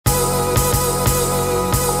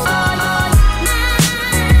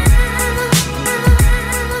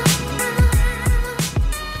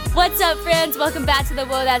friends. Welcome back to the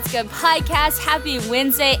Whoa, That's Good podcast. Happy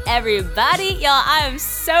Wednesday, everybody. Y'all, I am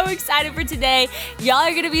so excited for today. Y'all are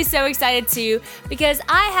going to be so excited too because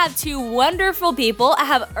I have two wonderful people. I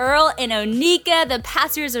have Earl and Oneka, the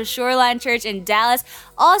pastors of Shoreline Church in Dallas.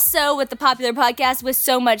 Also with the popular podcast With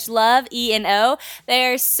So Much Love, E&O.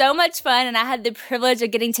 They're so much fun, and I had the privilege of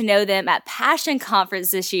getting to know them at Passion Conference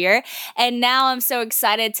this year. And now I'm so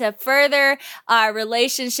excited to further our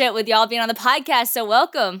relationship with y'all being on the podcast. So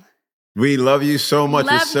welcome. We love you so much.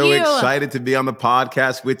 Love We're so you. excited to be on the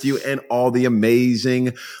podcast with you and all the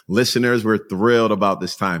amazing listeners. We're thrilled about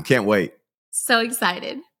this time. Can't wait. So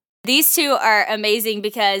excited. These two are amazing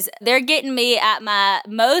because they're getting me at my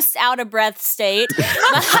most out of breath state.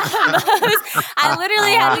 I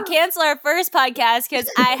literally had to cancel our first podcast because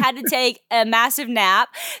I had to take a massive nap.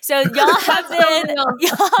 So y'all have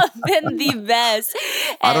been the best.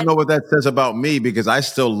 I don't know what that says about me because I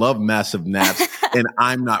still love massive naps and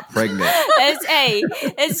I'm not pregnant.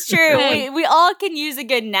 It's true. Hey. We all can use a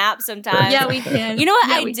good nap sometimes. Yeah, we can. You know what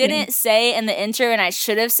Yeah, I we didn't can. say in the intro and I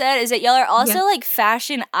should have said is that y'all are also like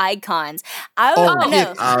fashion icons. Get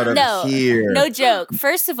out of here. No joke.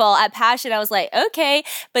 First of all, at Passion, I was like, okay.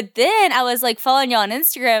 But then I was like following y'all on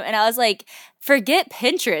Instagram and I was like, forget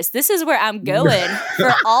Pinterest. This is where I'm going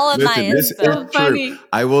for all of my This inspo. is true.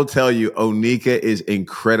 I will tell you, Oneka is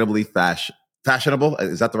incredibly fashionable.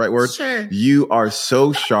 Is that the right word? Sure. You are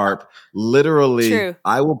so sharp. Literally, True.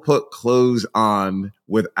 I will put clothes on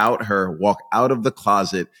without her, walk out of the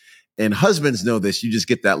closet. And husbands know this. You just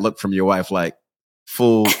get that look from your wife like,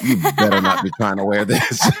 fool, you better not be trying to wear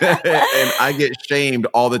this. And I get shamed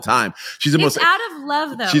all the time. She's the It's most out of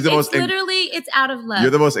love, though. She's the most it's out of love.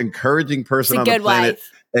 You're the most encouraging person on the good planet,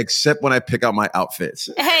 wife. except when I pick out my outfits.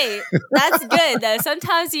 Hey, that's good though.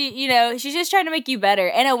 Sometimes you know, she's just trying to make you better.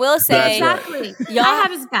 And I will say, That's Exactly. Y'all- I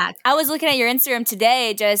have his back. I was looking at your Instagram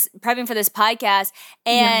today, just prepping for this podcast,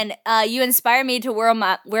 and you inspired me to wear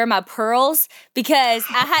my pearls because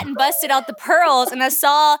I hadn't busted out the pearls, and I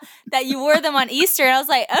saw that you wore them on Easter, and I was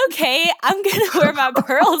like, okay, I'm gonna wear my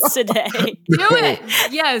pearls today. Do it.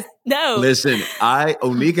 Yes. No, Listen,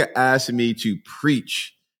 Oneka asked me to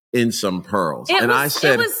preach in some pearls. I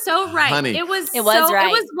said, it was so right. honey, It was right.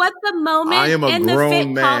 It was what the moment I am a and the grown fit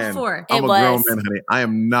man. called for. I'm It a was. grown man, honey. I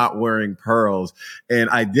am not wearing pearls. And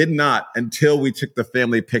I did not until we took the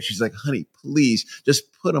family picture. She's like, honey, please just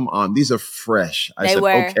put them on. These are fresh. I They said,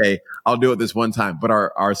 were. okay, I'll do it this one time. But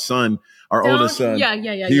our son, our oldest son,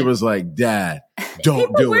 he was like, Dad, don't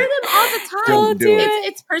People do wear it. them all the time. Don't do it.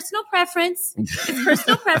 It's personal preference. It's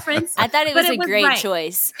personal preference. I thought it was But a great right.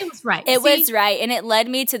 choice. It was right. It See? was right, and it led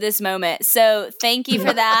me to this moment. So thank you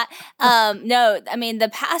for that. No, I mean, the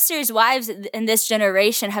pastors' wives in this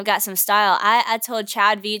generation have got some style. I told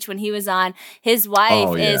Chad Veach when he was on, his wife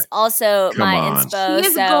Oh, yeah. is also Come my on. inspo. She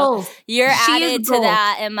is so gold. you're She is added to gold.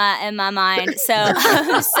 that in my mind. So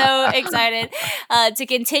I'm so excited to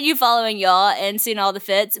continue following y'all and seeing all the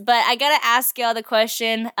fits. But I got to ask y'all the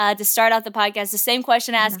question to start off the podcast, the same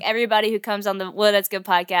question I ask everybody who comes on the Well, That's Good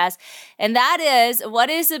podcast. And that is, what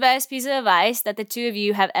is the best piece of advice that the two of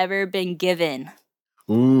you have ever been given?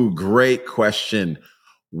 Ooh, great question.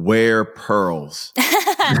 Wear pearls.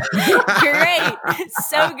 Great.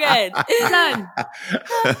 So good. Done.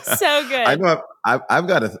 So good. I know I've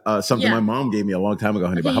got something Yeah. my mom gave me a long time ago,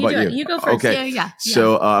 honey. Okay, But how about do you? it. You go first. Okay. Yeah.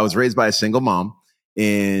 So I was raised by a single mom,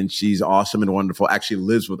 and she's awesome and wonderful. Actually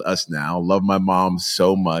lives with us now. Love my mom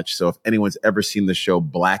so much. So if anyone's ever seen the show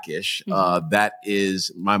Blackish, that is,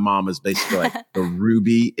 my mom is basically like the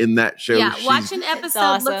Ruby in that show. Yeah, She's- watch an episode.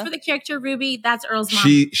 awesome. Look for the character Ruby. That's Earl's mom.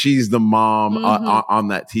 She's the mom on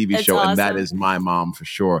that TV That's show, and that awesome. is my mom for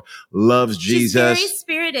sure. Loves She's Jesus. very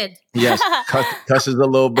spirited. Yes, cusses a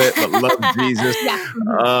little bit, but loves Jesus. Yeah.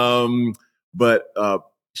 But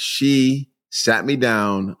she sat me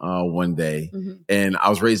down one day, and I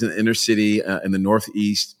was raised in the inner city in the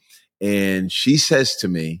Northeast, and she says to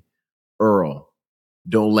me, Earl,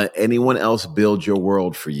 don't let anyone else build your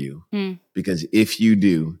world for you, because if you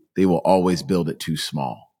do, they will always build it too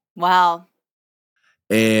small. Wow.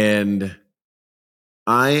 And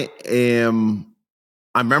I'm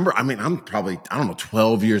probably,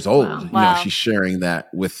 12 years old. Wow. You Wow. know, she's sharing that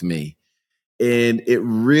with me. And it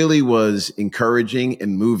really was encouraging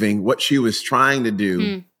and moving. What she was trying to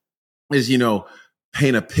do is,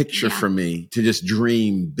 paint a picture for me to just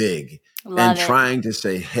dream big. Love and it. trying to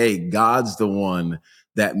say, hey, God's the one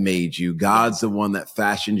that made you. God's the one that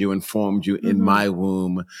fashioned you and formed you in my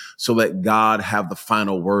womb. So let God have the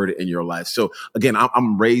final word in your life. So again,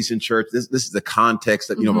 I'm raised in church. This is the context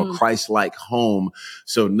that, of a Christ-like home.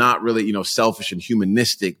 So not really, selfish and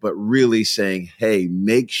humanistic, but really saying, hey,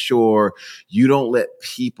 make sure you don't let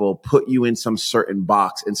people put you in some certain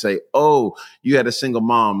box and say, oh, you had a single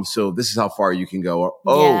mom, so this is how far you can go. Or,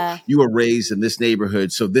 oh, you were raised in this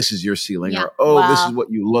neighborhood, so this is your ceiling. Or, oh, this is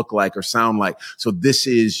what you look like or sound like. So this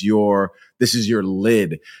is your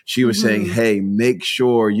lid. She was saying, hey, make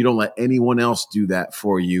sure you don't let anyone else do that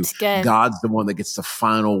for you. God's the one that gets the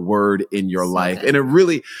final word in your life. Good. And it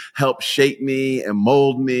really helped shape me and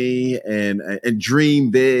mold me and dream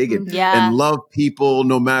big and love people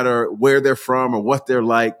no matter where they're from or what they're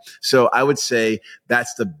like. So I would say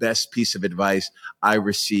that's the best piece of advice I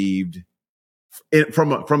received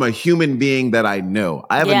from a human being that I know.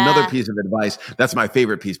 I have another piece of advice. That's my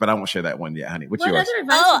favorite piece, but I won't share that one yet, honey. What's yours? Other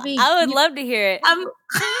advice would be, I would love to hear it.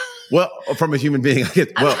 Well, from a human being,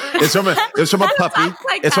 it's from a puppy.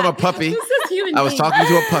 It's from a puppy. I was talking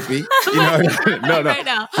to a puppy. No,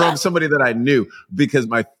 right from somebody that I knew, because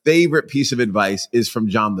my favorite piece of advice is from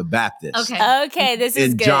John the Baptist. Okay, this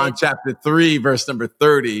is good. In John chapter 3, verse number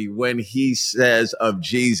 30, when he says of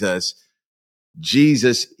Jesus,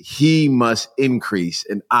 he must increase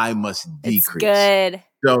and I must decrease. It's good.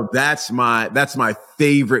 So that's my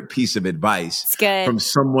favorite piece of advice from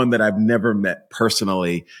someone that I've never met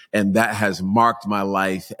personally. And that has marked my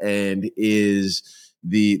life and is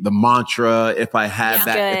the mantra. If I had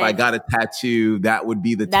that, if I got a tattoo, that would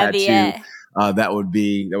be the tattoo. That would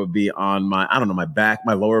be on my back,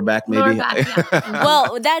 my lower back, maybe. Lower back,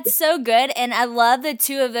 Well, that's so good. And I love the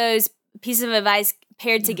two of those pieces of advice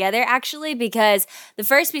paired together, actually, because the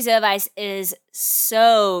first piece of advice is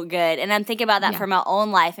so good. And I'm thinking about that for my own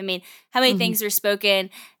life. I mean, how many things were spoken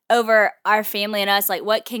over our family and us? Like,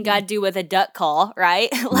 what can God do with a duck call,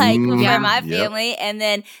 right? For my family. And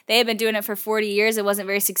then they had been doing it for 40 years. It wasn't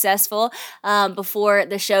very successful before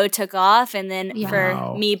the show took off. And then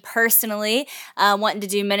for me personally, wanting to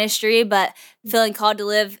do ministry, but feeling called to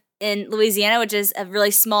live in Louisiana, which is a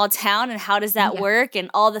really small town, and how does that work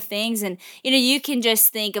and all the things. And, you can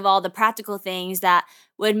just think of all the practical things that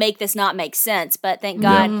would make this not make sense. But thank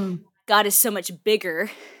God, God is so much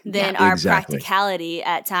bigger than our practicality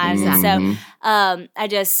at times. And so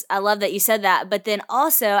I love that you said that. But then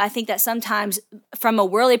also, I think that sometimes from a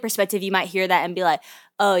worldly perspective, you might hear that and be like,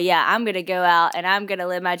 oh yeah, I'm going to go out and I'm going to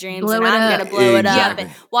live my dreams and I'm going to blow it up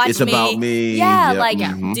and watch it's about me.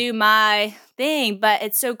 Do my thing. But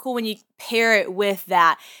it's so cool when you pair it with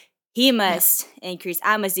that. He must increase,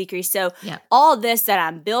 I must decrease. So all this that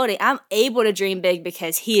I'm building, I'm able to dream big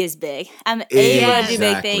because he is big. I'm able to do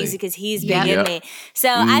big things because he's big in me.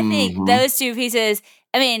 So I think those two pieces,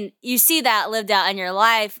 I mean, you see that lived out in your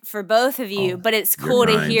life for both of you, but it's cool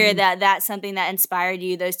to hear that that's something that inspired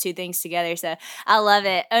you, those two things together. So I love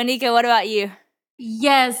it. Oneka, what about you?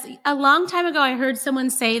 Yes. A long time ago, I heard someone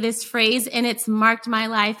say this phrase, and it's marked my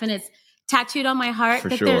life, and it's tattooed on my heart.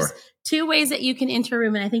 There's two ways that you can enter a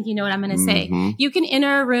room, and I think you know what I'm going to say. You can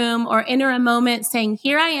enter a room or enter a moment saying,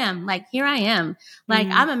 here I am,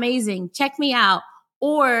 I'm amazing, check me out,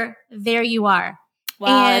 or there you are.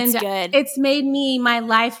 Wow, and that's good. It's made me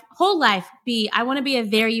my whole life I want to be a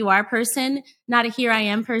there you are person, not a here I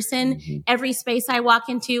am person. Every space I walk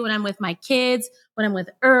into, when I'm with my kids, when I'm with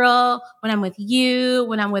Earl, when I'm with you,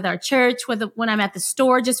 when I'm with our church, when I'm at the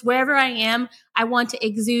store, just wherever I am, I want to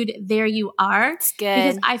exude there you are. That's good.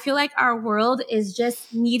 Because I feel like our world is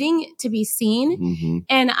just needing to be seen.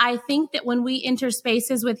 And I think that when we enter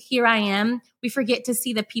spaces with here I am, we forget to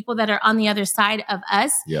see the people that are on the other side of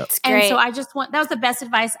us. And so that was the best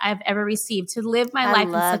advice I've ever received, to live my life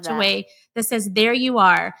in such a way that says, there you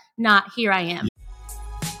are, not here I am.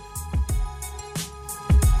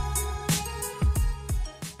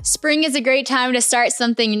 Spring is a great time to start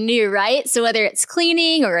something new, right? So whether it's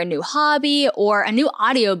cleaning or a new hobby or a new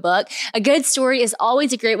audiobook, a good story is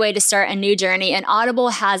always a great way to start a new journey, and Audible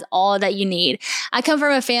has all that you need. I come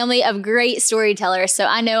from a family of great storytellers, so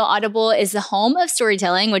I know Audible is the home of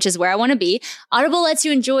storytelling, which is where I want to be. Audible lets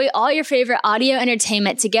you enjoy all your favorite audio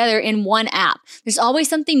entertainment together in one app. There's always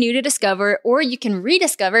something new to discover, or you can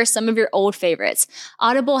rediscover some of your old favorites.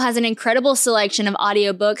 Audible has an incredible selection of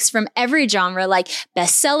audiobooks from every genre, like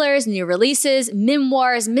bestsellers, bestsellers, new releases,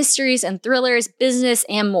 memoirs, mysteries and thrillers, business,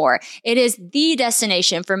 and more. It is the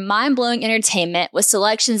destination for mind-blowing entertainment with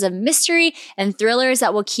selections of mystery and thrillers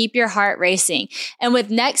that will keep your heart racing. And with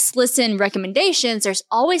Next Listen recommendations, there's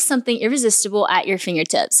always something irresistible at your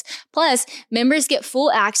fingertips. Plus, members get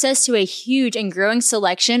full access to a huge and growing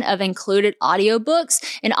selection of included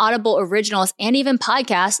audiobooks and Audible originals and even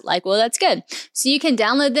podcasts like Well, That's Good. So you can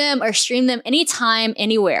download them or stream them anytime,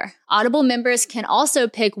 anywhere. Audible members can also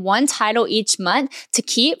pick one title each month to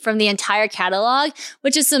keep from the entire catalog,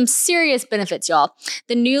 which is some serious benefits, y'all.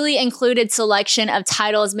 The newly included selection of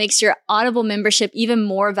titles makes your Audible membership even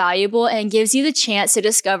more valuable and gives you the chance to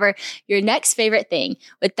discover your next favorite thing.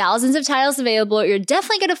 With thousands of titles available, you're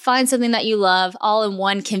definitely going to find something that you love all in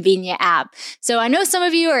one convenient app. So I know some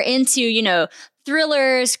of you are into,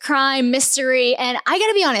 thrillers, crime, mystery. And I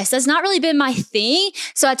gotta be honest, that's not really been my thing.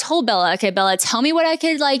 So I told Bella, okay, Bella, tell me what I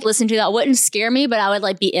could listen to that wouldn't scare me, but I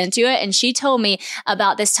would be into it. And she told me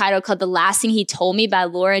about this title called The Last Thing He Told Me by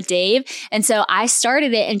Laura Dave. And so I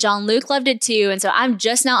started it and John Luke loved it too. And so I'm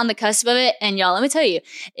just now on the cusp of it. And y'all, let me tell you,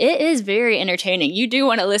 it is very entertaining. You do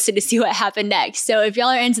want to listen to see what happened next. So if y'all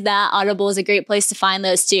are into that, Audible is a great place to find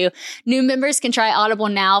those too. New members can try Audible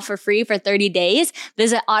now for free for 30 days.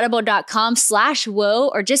 Visit audible.com/WOA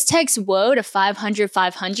or just text WOA to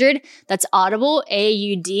 500-500. That's Audible,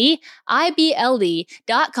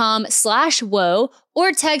 AUDIBLE.com/WOA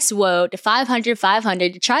or text WOA to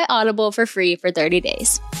 500-500 to try Audible for free for 30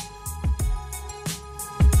 days.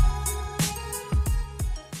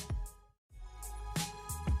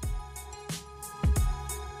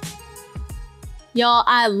 Y'all,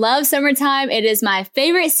 I love summertime. It is my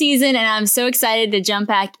favorite season, and I'm so excited to jump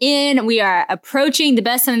back in. We are approaching the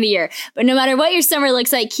best time of the year. But no matter what your summer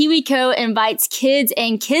looks like, KiwiCo invites kids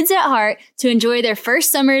and kids at heart to enjoy their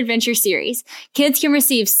first summer adventure series. Kids can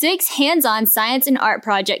receive 6 hands-on science and art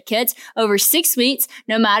project kits over 6 weeks,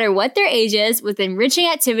 no matter what their age is, with enriching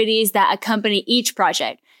activities that accompany each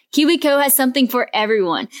project. KiwiCo has something for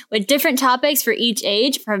everyone, with different topics for each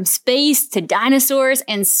age, from space to dinosaurs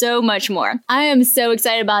and so much more. I am so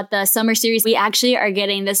excited about the summer series. We actually are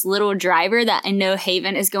getting this little driver that I know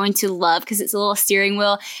Haven is going to love because it's a little steering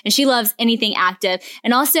wheel and she loves anything active.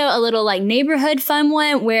 And also a little neighborhood fun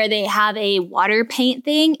one where they have a water paint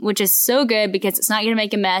thing, which is so good because it's not going to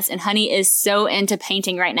make a mess. And Honey is so into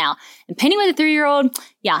painting right now. And painting with a 3-year-old,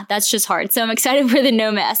 yeah, that's just hard. So I'm excited for the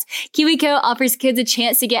no mess. KiwiCo offers kids a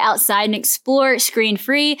chance to get outside and explore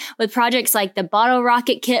screen-free with projects like the Bottle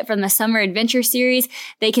Rocket Kit from the Summer Adventure series.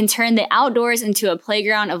 They can turn the outdoors into a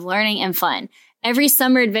playground of learning and fun. Every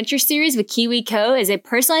summer adventure series with KiwiCo is a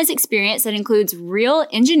personalized experience that includes real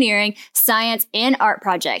engineering, science, and art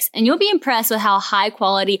projects. And you'll be impressed with how high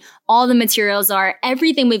quality all the materials are.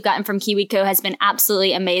 Everything we've gotten from KiwiCo has been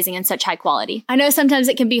absolutely amazing and such high quality. I know sometimes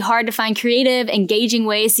it can be hard to find creative, engaging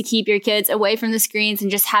ways to keep your kids away from the screens and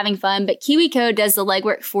just having fun, but KiwiCo does the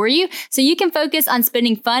legwork for you so you can focus on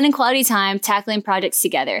spending fun and quality time tackling projects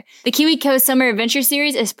together. The KiwiCo Summer Adventure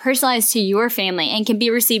Series is personalized to your family and can be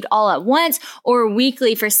received all at once or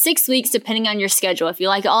weekly for 6 weeks, depending on your schedule. If you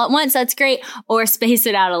like it all at once, that's great, or space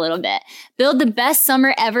it out a little bit. Build the best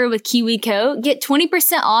summer ever with KiwiCo. Get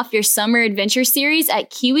 20% off your summer adventure series at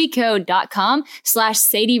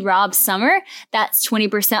kiwico.com/SadieRobSummer. That's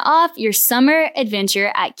 20% off your summer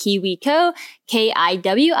adventure at KiwiCo,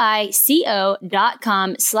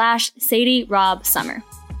 KIWICO.com/SadieRobSummer.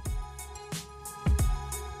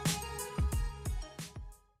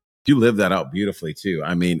 You live that out beautifully too.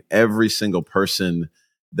 I mean, every single person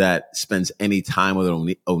that spends any time with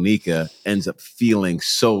Oneka ends up feeling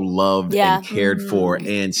so loved and cared for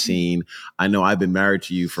and seen. I know I've been married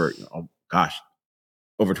to you for,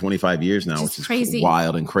 over 25 years now, which is crazy.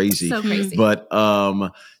 Wild and crazy. So crazy. But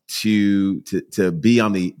to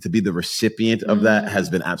be the recipient of that has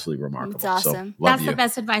been absolutely remarkable. It's awesome. So, that's the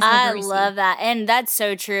best advice I've ever received. I love that. And that's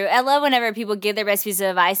so true. I love whenever people give their best piece of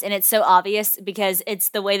advice and it's so obvious because it's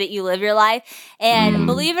the way that you live your life. And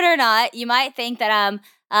believe it or not, you might think that I'm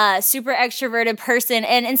a super extroverted person.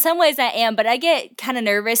 And in some ways I am, but I get kind of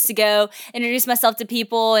nervous to go introduce myself to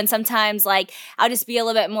people. And sometimes I'll just be a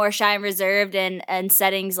little bit more shy and reserved in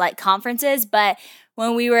settings like conferences. But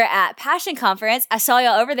when we were at Passion Conference, I saw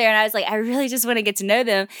y'all over there and I was like, I really just want to get to know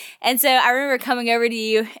them. And so I remember coming over to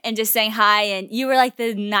you and just saying hi, and you were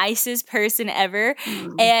the nicest person ever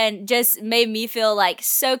and just made me feel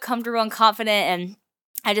so comfortable and confident. And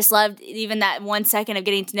I just loved even that 1 second of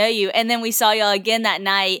getting to know you. And then we saw y'all again that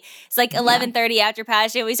night. It's 11:30 after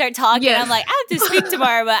Passion. We start talking. I'm like, I have to speak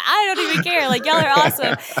tomorrow, but I don't even care. Y'all are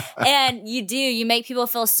awesome. And you make people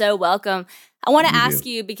feel so welcome. I want to ask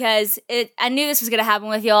you because I knew this was going to happen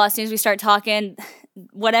with y'all as soon as we start talking.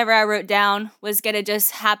 whatever I wrote down was going to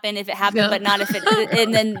just happen if it happened, but not if it,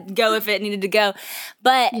 and then go if it needed to go.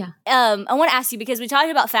 But I want to ask you, because we talked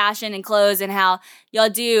about fashion and clothes and how y'all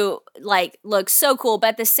do like look so cool, but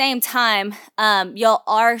at the same time, y'all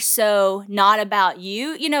are so not about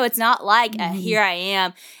you. You know, it's not like a here I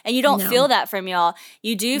am, and you don't feel that from y'all.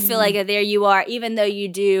 You do feel like a there you are, even though you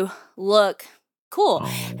do look cool.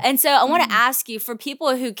 And so I want to ask you, for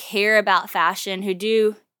people who care about fashion, who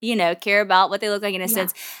do, you know, care about what they look like in a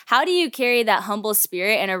sense, how do you carry that humble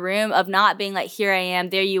spirit in a room of not being like, here I am,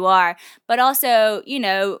 there you are, but also, you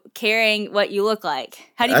know, caring what you look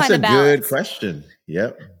like? How do you find the balance? That's a good question.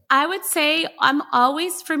 Yep. I would say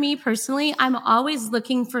for me personally, I'm always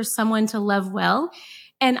looking for someone to love well.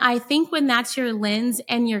 And I think when that's your lens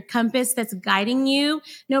and your compass that's guiding you,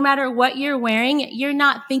 no matter what you're wearing, you're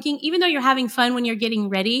not thinking, even though you're having fun when you're getting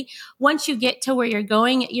ready, once you get to where you're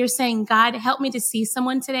going, you're saying, God, help me to see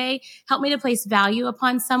someone today. Help me to place value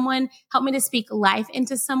upon someone. Help me to speak life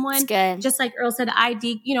into someone. Just like Earl said, I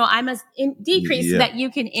must decrease so that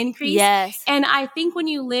you can increase. Yes. And I think when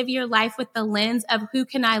you live your life with the lens of who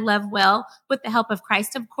can I love well, with the help of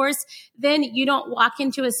Christ, of course, then you don't walk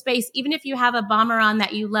into a space, even if you have a bomber on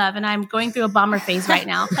that you love. And I'm going through a bomber phase right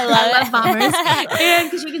now. I love bombers.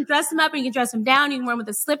 And because you can dress them up and you can dress them down. You can wear them with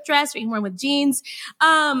a slip dress or you can wear them with jeans.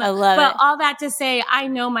 I love it. But all that to say, I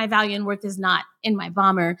know my value and worth is not in my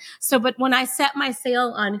bomber. So, but when I set my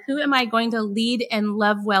sail on who am I going to lead and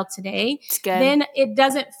love well today, then it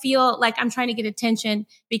doesn't feel like I'm trying to get attention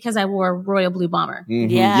because I wore a royal blue bomber.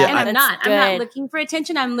 Yeah. And I'm not looking for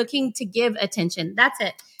attention. I'm looking to give attention. That's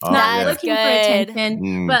it. Not looking for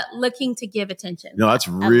attention, but looking to give attention. No, that's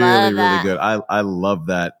really good. I love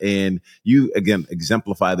that. And you, again,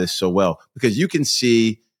 exemplify this so well, because you can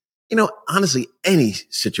see, you know, honestly, any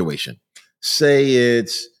situation, say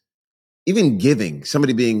it's even giving,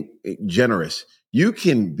 somebody being generous. You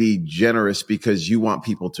can be generous because you want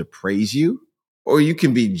people to praise you, or you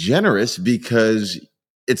can be generous because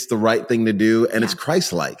it's the right thing to do and it's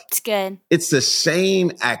Christ-like. It's good. It's the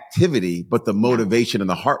same activity, but the motivation and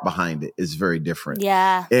the heart behind it is very different.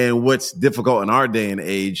 Yeah. And what's difficult in our day and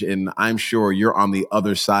age, and I'm sure you're on the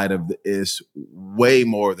other side of this way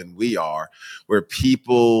more than we are, where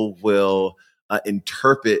people will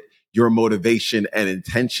interpret your motivation and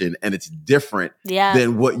intention, and it's different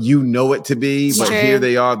than what you know it to be. But here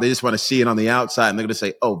they are, they just want to see it on the outside, and they're going to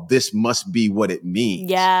say, oh, this must be what it means.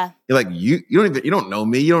 Yeah. You're like, you don't know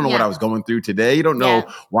me. You don't know what I was going through today. You don't know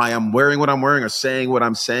why I'm wearing what I'm wearing or saying what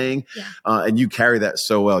I'm saying. And you carry that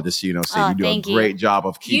so well, just so you know, Sadie, you do a great job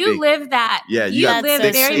of keeping. You live that. Yeah. You got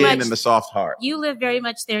thick skin and the soft heart. You live very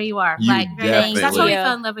much there you are. That's why we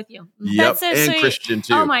fell in love with you. Yep. That's so and sweet. Christian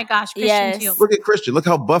too. Oh my gosh. Christian too. Look at Christian. Look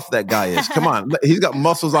how buff that guy is. Come on. He's got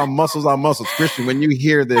muscles on muscles on muscles. Christian, when you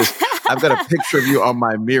hear this, I've got a picture of you on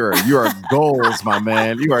my mirror. You are goals, my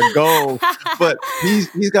man. You are goals. But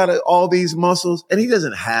he's got all these muscles, and he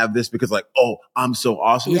doesn't have this because like, oh, I'm so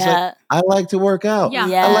awesome. He's like, I like to work out.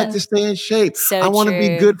 I like to stay in shape. I want to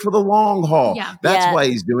be good for the long haul. That's why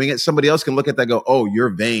he's doing it. Somebody else can look at that and go, oh, you're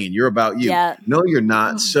vain. You're about you. No, you're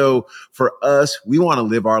not. So for us, we want to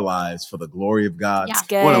live our lives for the glory of God.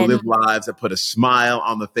 We want to live lives that put a smile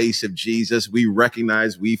on the face of Jesus. We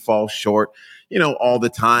recognize we fall short, you know, all the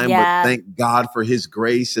time, but thank God for his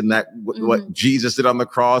grace, and that what Jesus did on the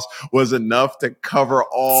cross was enough to cover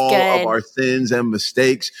all of our sins and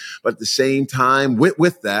mistakes. But at the same time,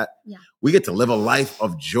 with that, we get to live a life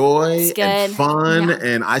of joy and fun.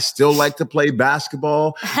 And I still like to play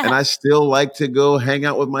basketball and I still like to go hang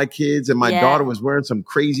out with my kids. And my daughter was wearing some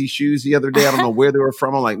crazy shoes the other day. I don't know where they were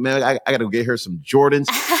from. I'm like, man, I got to get her some Jordans.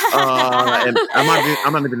 And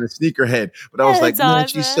I'm not even a sneakerhead, but I was like, man,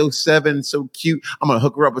 she's so so cute. I'm going to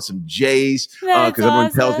hook her up with some J's because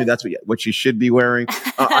everyone tells me that's what she should be wearing.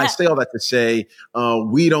 I say all that to say,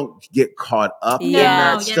 we don't get caught up in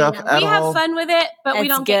that stuff at all. We have fun with it, but we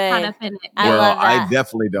don't get caught up in it. I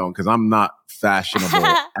definitely don't, because I'm not fashionable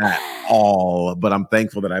at all, but I'm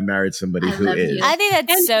thankful that I married somebody who is. I think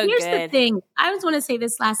that's so good. Here's the thing. I just want to say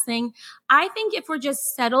this last thing. I think if we're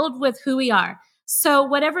just settled with who we are, so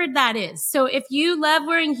whatever that is. So if you love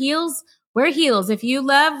wearing heels, wear heels. If you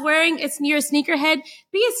love wearing, you're a sneakerhead,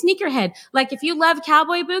 be a sneakerhead. Like if you love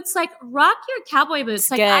cowboy boots, like rock your cowboy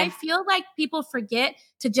boots. Like I feel like people forget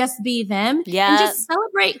to just be them and just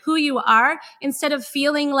celebrate who you are instead of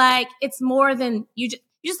feeling like it's more than you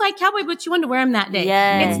just like cowboy boots. You want to wear them that day.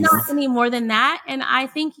 It's not any more than that. And I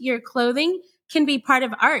think your clothing can be part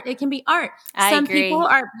of art. It can be art. Some people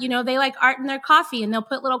are, they like art in their coffee and they'll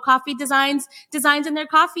put little coffee designs in their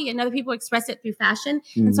coffee, and other people express it through fashion.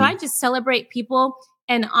 And so I just celebrate people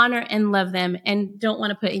and honor and love them and don't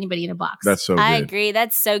want to put anybody in a box. That's so good. I agree.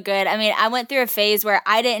 That's so good. I mean, I went through a phase where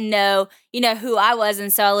I didn't know, who I was,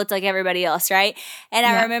 and so I looked like everybody else, right? And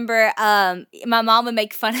I remember my mom would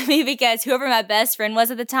make fun of me because whoever my best friend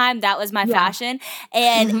was at the time, that was my fashion.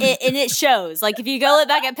 And it shows. Like, if you go look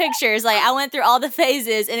back at pictures, like, I went through all the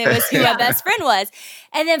phases, and it was who my best friend was.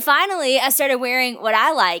 And then finally, I started wearing what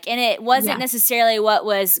I like, and it wasn't necessarily what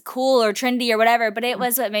was cool or trendy or whatever, but it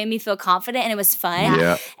was what made me feel confident, and it was fun.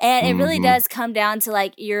 Yeah. And it really does come down to,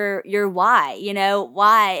 like, your why,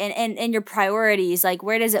 why and your priorities. Like,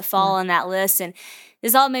 where does it fall on that list? And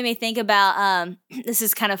this all made me think about, this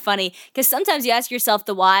is kind of funny, because sometimes you ask yourself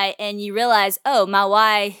the why and you realize, oh, my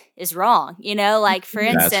why is wrong. Like, for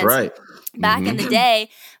instance, that's right. Back in the day,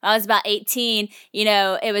 when I was about 18,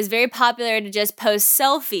 it was very popular to just post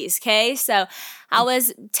selfies, okay? So I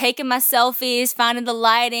was taking my selfies, finding the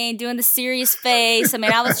lighting, doing the serious face. I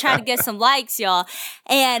mean, I was trying to get some likes, y'all.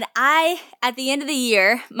 And at the end of the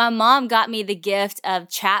year, my mom got me the gift of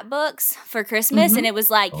chat books for Christmas, and it was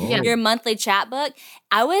like your monthly chat book.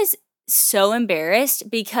 I was so embarrassed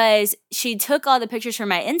because she took all the pictures from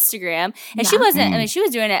my Instagram, and she wasn't, I mean, she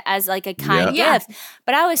was doing it as like a kind gift,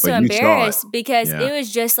 but I was so embarrassed because it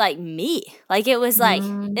was just like me. Like, it was like, I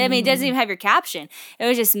mean, it doesn't even have your caption. It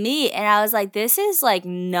was just me. And I was like, this is like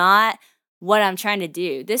not what I'm trying to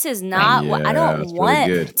do. This is not what I don't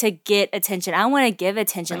want to get attention. I want to give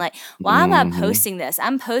attention. Like, why am I posting this?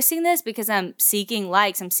 I'm posting this because I'm seeking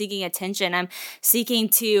likes. I'm seeking attention. I'm seeking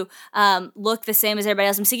to look the same as everybody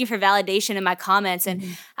else. I'm seeking for validation in my comments. And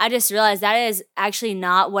I just realized that is actually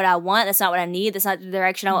not what I want. That's not what I need. That's not the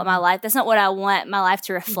direction I want my life. That's not what I want my life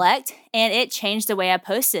to reflect. And it changed the way I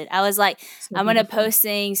posted. I was like, I'm going to post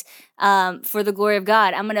things for the glory of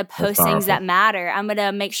God. I'm going to post things that matter. I'm going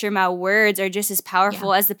to make sure my words are just as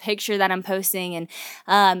powerful as the picture that I'm posting. And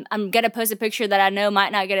I'm going to post a picture that I know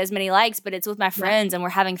might not get as many likes, but it's with my friends and we're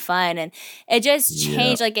having fun. And it just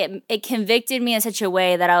changed. Like, it convicted me in such a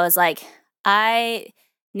way that I was like, I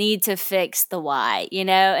need to fix the why,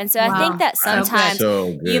 And so I think that sometimes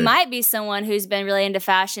you might be someone who's been really into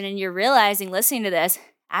fashion and you're realizing, listening to this,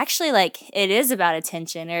 actually, like, it is about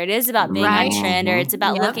attention, or it is about being on trend, or it's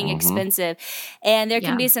about looking expensive. And there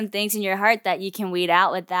can be some things in your heart that you can weed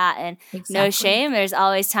out with that. And no shame. There's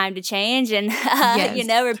always time to change and,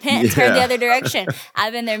 repent and turn the other direction.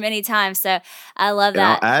 I've been there many times. So I love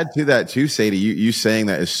that. And I'll add to that too, Sadie. You saying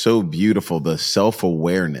that is so beautiful. The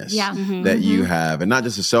self-awareness that you have, and not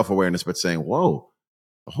just the self-awareness, but saying, whoa,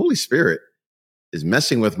 the Holy Spirit is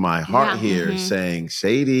messing with my heart here, saying,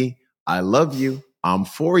 Sadie, I love you. I'm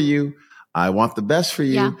for you. I want the best for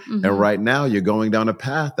you. And right now you're going down a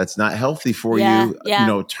path that's not healthy for you.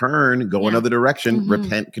 Turn, go another direction.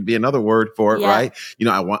 Repent could be another word for it, right?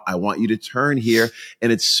 I want you to turn here.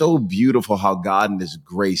 And it's so beautiful how God in His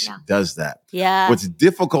grace does that. What's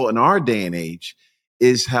difficult in our day and age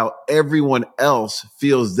is how everyone else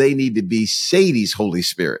feels they need to be Sadie's Holy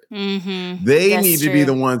Spirit. They need to be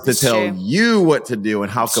the ones to tell you what to do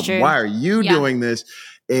and how come, why are you doing this?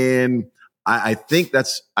 And I think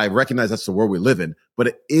I recognize that's the world we live in, but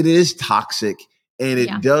it is toxic, and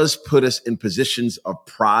it does put us in positions of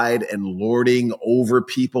pride and lording over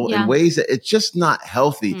people in ways that it's just not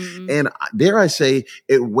healthy. And dare I say,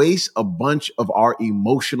 it wastes a bunch of our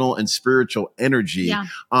emotional and spiritual energy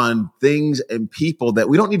on things and people that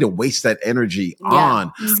we don't need to waste that energy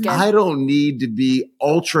on. I don't need to be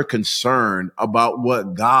ultra concerned about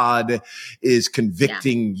what God is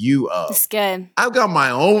convicting you of. That's good. I've got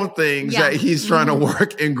my own things that He's trying to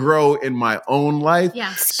work and grow in my own life.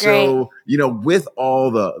 So, with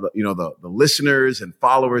all the listeners and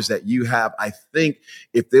followers that you have, I think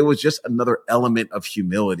if there was just another element of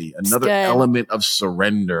humility, another element of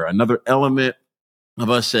surrender, another element of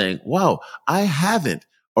us saying, wow, I haven't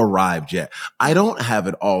arrived yet. I don't have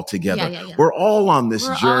it all together. We're all on this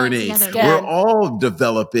journey. We're all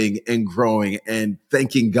developing and growing and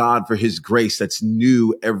thanking God for His grace that's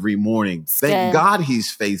new every morning. Thank God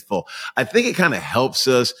He's faithful. I think it kind of helps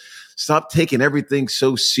us stop taking everything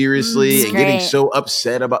so seriously and getting so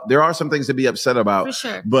upset about. There are some things to be upset about, for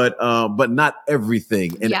sure, but not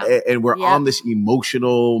everything. And we're on this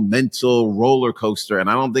emotional, mental roller coaster, and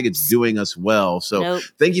I don't think it's doing us well. So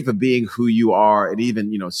thank you for being who you are, and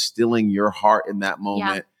even stilling your heart in that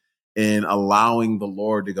moment. and allowing the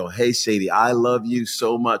Lord to go, hey, Sadie, I love you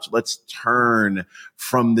so much. Let's turn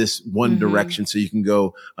from this one direction so you can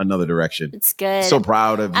go another direction. It's good. So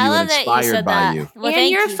proud of you and inspired by you. Well, and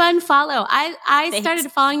you're a fun follow. I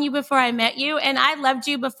started following you before I met you, and I loved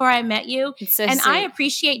you before I met you. So and sweet. I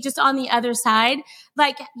appreciate just on the other side,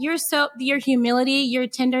 like your humility, your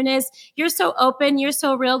tenderness, you're so open, you're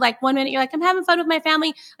so real. Like one minute you're like, I'm having fun with my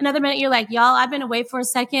family. Another minute you're like, y'all, I've been away for a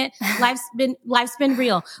second. Life's been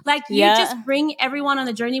real. Like you just bring everyone on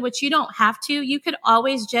the journey, which you don't have to. You could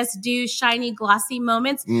always just do shiny, glossy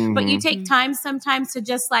moments, but you take time sometimes to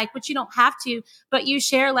just like, which you don't have to, but you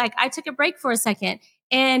share like, I took a break for a second.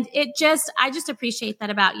 And I just appreciate that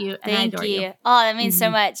about you. And I adore you. Oh, that means so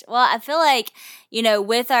much. Well, I feel like,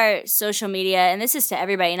 with our social media, and this is to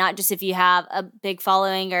everybody, not just if you have a big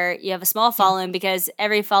following or you have a small following, because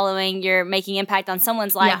every following you're making impact on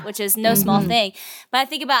someone's life, which is no small thing. But I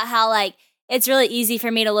think about how like, it's really easy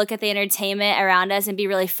for me to look at the entertainment around us and be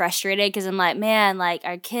really frustrated because I'm like, man, like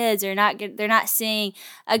our kids are not good. They're not seeing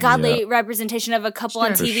a godly representation of a couple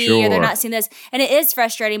on TV or they're not seeing this. And it is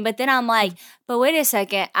frustrating. But then I'm like, but wait a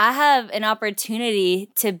second. I have an opportunity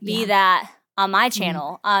to be that on my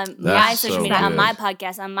channel, on my social media, on my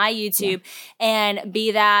podcast, on my YouTube, and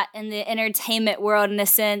be that in the entertainment world in a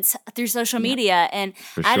sense through social media. And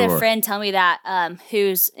I had a friend tell me that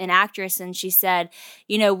who's an actress, and she said,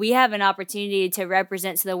 we have an opportunity to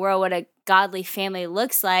represent to the world what a godly family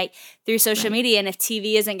looks like through social media. And if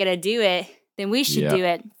TV isn't going to do it, then we should do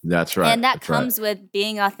it. That's right. And that comes with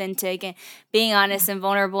being authentic and being honest and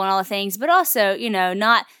vulnerable and all the things, but also,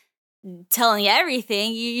 not telling you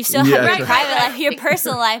everything. You still have your private life, your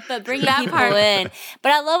personal life, but bringing people in.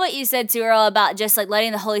 But I love what you said to Earl about just like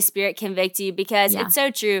letting the Holy Spirit convict you, because it's so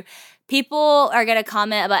true. People are going to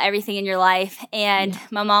comment about everything in your life. And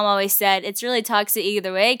my mom always said it's really toxic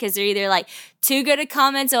either way, because they're either like too good at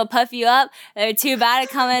comments, it'll puff you up. They're too bad at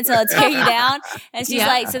comments, it'll tear you down. And she's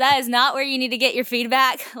like, so that is not where you need to get your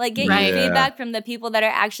feedback. Like get your feedback from the people that are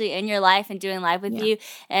actually in your life and doing life with you.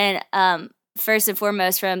 And, first and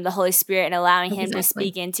foremost from the Holy Spirit and allowing him to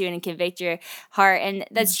speak into and convict your heart. And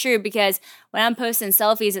that's true, because when I'm posting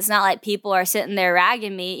selfies, it's not like people are sitting there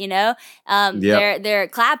ragging me, they're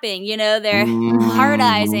clapping, they're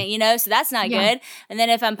hard-eyesing, so that's not good. And then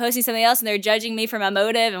if I'm posting something else and they're judging me for my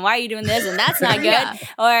motive and why are you doing this, and that's not good.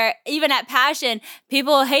 Or even at Passion,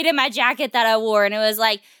 people hated my jacket that I wore, and it was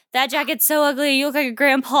like, that jacket's so ugly, you look like a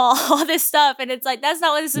grandpa, all this stuff. And it's like, that's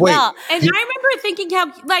not what this is about. And I remember thinking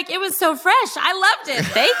how, like, it was so fresh. I loved it.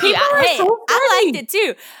 Thank you. I liked it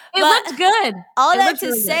too. It looked good. All that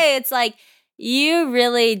to say, it's like, you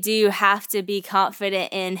really do have to be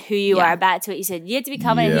confident in who you are. Back to what you said. You have to be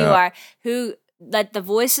confident in who you are, let the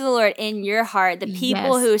voice of the Lord in your heart, the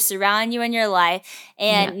people who surround you in your life,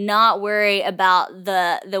 and not worry about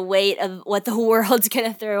the weight of what the world's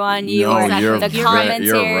going to throw on you or the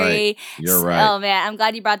commentary. You're right. Oh, man, I'm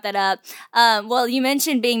glad you brought that up. Well, you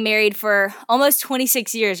mentioned being married for almost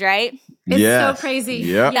 26 years, right? It's so crazy.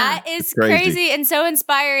 Yep. That is crazy and so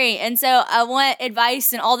inspiring. And so I want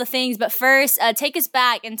advice and all the things. But first, take us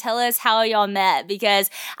back and tell us how y'all met, because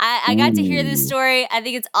I got to hear this story. I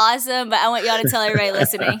think it's awesome, but I want y'all to tell everybody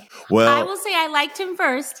listening. Well, I will say I liked him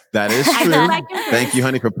first. That is true. Thank you,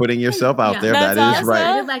 honey, for putting yourself out there. That is right.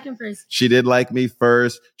 I did like him first. She did like me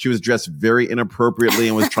first. She was dressed very inappropriately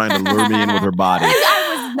and was trying to lure me in with her body.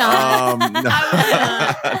 I was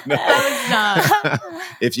not.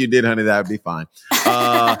 If you did, honey, that would be fine.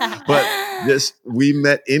 But we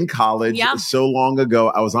met in college so long ago.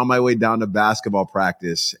 I was on my way down to basketball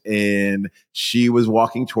practice, and she was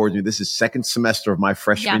walking towards me. This is second semester of my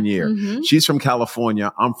freshman year. Mm-hmm. She's from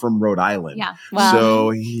California. I'm from Rhode Island. Yeah. Wow. So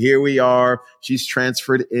here we are. She's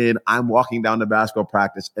transferred in. I'm walking down to basketball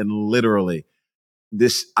practice, and literally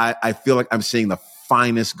I feel like I'm seeing the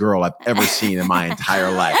finest girl I've ever seen in my entire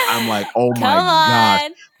life. I'm like, oh my gosh,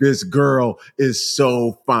 this girl is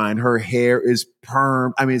so fine. Her hair is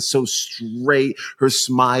permed. I mean, it's so straight. Her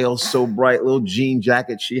smile so bright. Little jean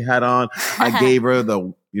jacket she had on. I gave her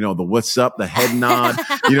the what's up, the head nod,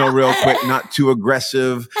 real quick, not too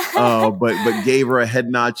aggressive, but gave her a head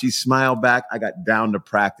nod. She smiled back. I got down to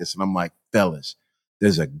practice, and I'm like, fellas,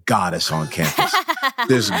 there's a goddess on campus.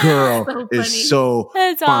 This girl is so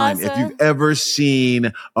fine. Awesome. If you've ever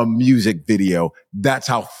seen a music video, that's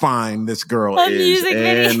how fine this girl is. Music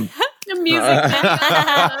video. A music video.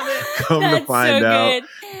 Come to find out,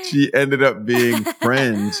 she ended up being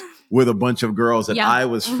friends with a bunch of girls that I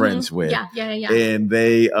was friends with. Yeah. And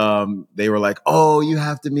they were like, oh, you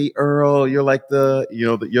have to meet Earl. You're like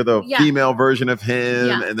you're the female version of him.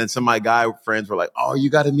 Yeah. And then some of my guy friends were like, oh, you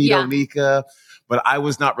got to meet Oneka. But I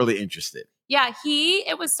was not really interested. Yeah,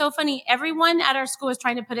 it was so funny. Everyone at our school was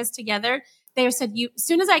trying to put us together. They said, as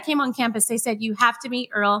soon as I came on campus, they said, you have to meet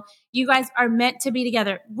Earl. You guys are meant to be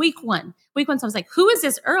together. Week one. So I was like, who is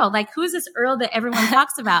this Earl? Like, who is this Earl that everyone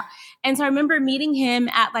talks about? And so I remember meeting him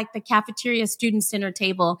at like the cafeteria student center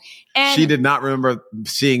table. And she did not remember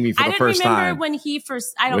seeing me for the first time. I don't remember when he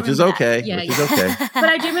first, I don't Which is remember okay. That. Yeah, which is okay. But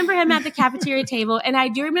I do remember him at the cafeteria table. And I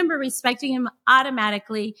do remember respecting him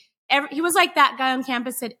automatically. He was like that guy on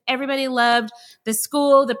campus that everybody loved, the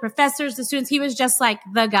school, the professors, the students. He was just like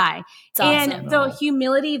the guy. Awesome. And the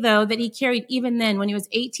humility, though, that he carried even then when he was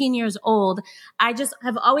 18 years old, I just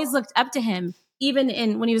have always looked up to him,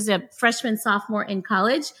 even when he was a freshman, sophomore in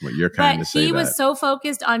college. Well, you're kind to say he was so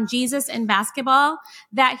focused on Jesus and basketball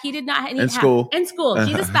that he did not have school.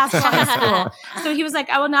 Jesus basketball in school. So he was like,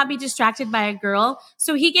 I will not be distracted by a girl.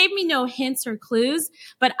 So he gave me no hints or clues,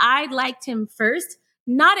 but I liked him first.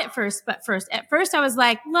 Not at first, but first. At first, I was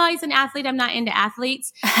like, well, he's an athlete. I'm not into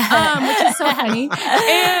athletes, which is so funny.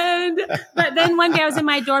 But then one day I was in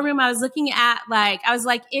my dorm room. I was looking at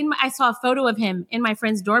I saw a photo of him in my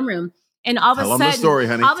friend's dorm room. And all of a sudden, tell him the story,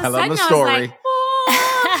 honey. Tell him the story. I was like,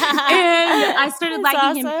 oh. And I started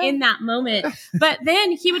liking him in that moment. But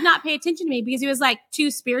then he would not pay attention to me because he was like too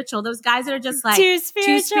spiritual. Those guys that are just like too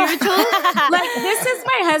spiritual. Like, this is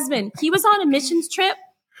my husband. He was on a missions trip.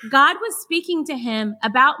 God was speaking to him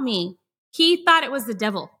about me. He thought it was the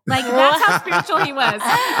devil. Like, that's how spiritual he was.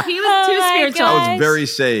 He was too spiritual. I was very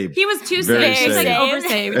saved. He was too saved. He was like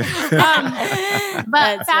oversaved.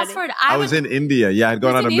 But fast forward, I was in India. Yeah, I'd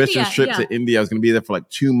gone on a mission trip to India. I was going to be there for like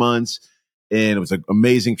 2 months. And it was an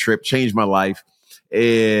amazing trip, changed my life.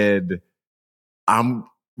 And I'm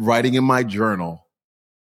writing in my journal.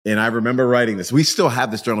 And I remember writing this. We still have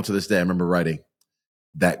this journal to this day. I remember writing,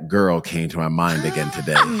 that girl came to my mind again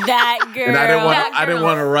today. That girl. And I didn't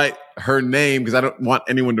want to write her name because I don't want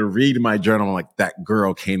anyone to read my journal. I'm like, that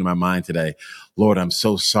girl came to my mind today. Lord, I'm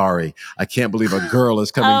so sorry. I can't believe a girl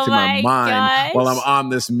is coming to my mind while I'm on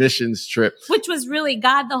this missions trip. Which was really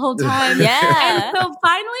God the whole time. Yeah. And so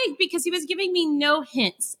finally, because he was giving me no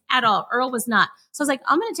hints at all, Earl was not. So I was like,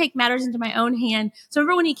 I'm going to take matters into my own hand. So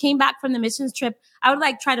remember when he came back from the missions trip, I would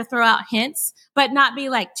like try to throw out hints, but not be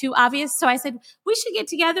like too obvious. So I said, we should get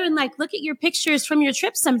together and like look at your pictures from your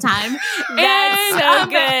trip sometime. That's so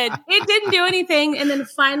good. It didn't do anything. And then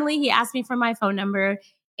finally he asked me for my phone number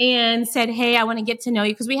and said, hey, I want to get to know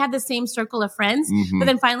you. Because we had the same circle of friends. Mm-hmm. But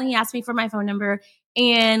then finally he asked me for my phone number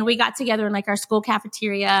and we got together in like our school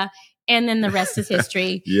cafeteria. And then the rest is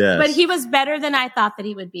history. Yes. But he was better than I thought that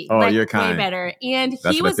he would be. Oh, like, you're kind. Way better. And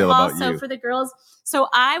he was also for the girls. So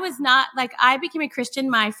I was not like, I became a Christian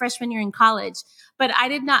my freshman year in college, but I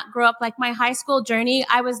did not grow up like my high school journey.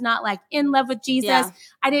 I was not like in love with Jesus. Yeah.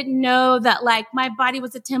 I didn't know that like my body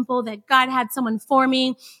was a temple, that God had someone for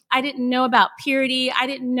me. I didn't know about purity. I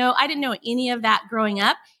didn't know any of that growing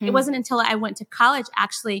up. Mm. It wasn't until I went to college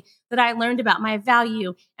actually that I learned about my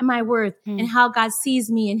value and my worth and how God sees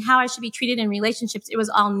me and how I should be treated in relationships. It was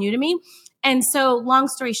all new to me. And so long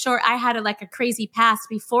story short, I had a crazy past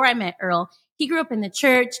before I met Earl. He grew up in the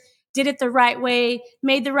church, did it the right way,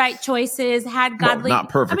 made the right choices, had godly. Well, not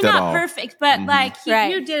perfect at all. Not perfect, but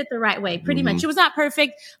you did it the right way, pretty much. It was not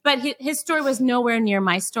perfect, but his story was nowhere near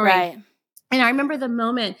my story. Right. And I remember the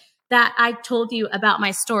moment that I told you about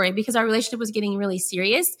my story because our relationship was getting really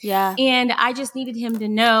serious. Yeah. And I just needed him to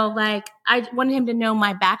know, I wanted him to know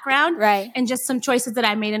my background. Right. And just some choices that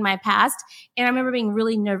I made in my past. And I remember being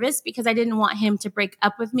really nervous because I didn't want him to break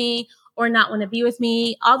up with me or not want to be with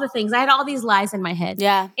me, all the things. I had all these lies in my head.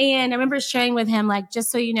 Yeah. And I remember sharing with him,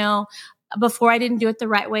 just so you know, before I didn't do it the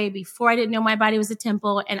right way, before I didn't know my body was a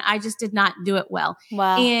temple, and I just did not do it well.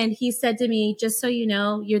 Wow. And he said to me, just so you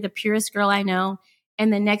know, you're the purest girl I know.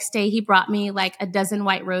 And the next day he brought me a dozen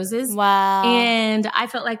white roses. Wow. And I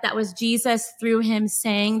felt like that was Jesus through him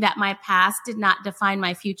saying that my past did not define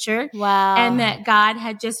my future. Wow. And that God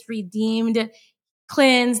had just redeemed,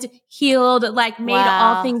 cleansed, healed, made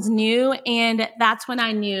all things new. And that's when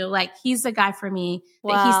I knew, he's the guy for me,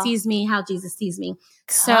 that he sees me how Jesus sees me.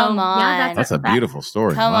 Come on. Yeah, that's a beautiful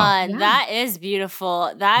story. Come on. Yeah. That is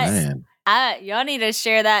beautiful. Man. Y'all need to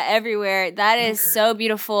share that everywhere. That is so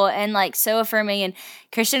beautiful and so affirming. And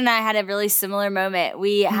Christian and I had a really similar moment.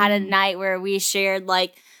 We had a night where we shared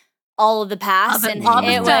all of the past, and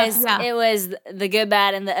it was the good,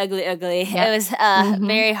 bad, and the ugly. Yep. It was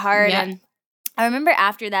very hard. Yep. And I remember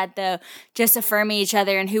after that, though, just affirming each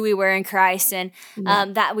other and who we were in Christ, and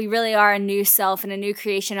that we really are a new self and a new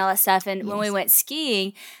creation, all that stuff. And when we went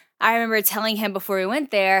skiing, I remember telling him before we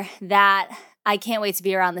went there that I can't wait to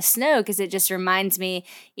be around the snow because it just reminds me,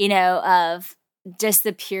 of just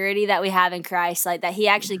the purity that we have in Christ, like that he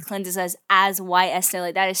actually cleanses us as white as snow.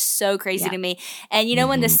 Like that is so crazy to me. And you know,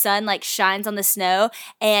 when the sun like shines on the snow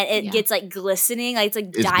and it gets like glistening, like it's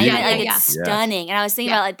like diamond, like it's stunning. And I was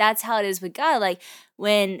thinking about like, that's how it is with God. Like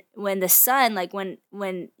when the sun, like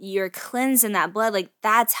when you're cleansed in that blood, like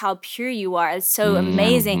that's how pure you are. It's so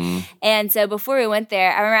amazing. And so before we went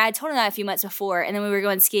there, I remember I told him that a few months before, and then we were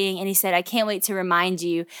going skiing, and he said, I can't wait to remind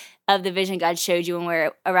you of the vision God showed you when we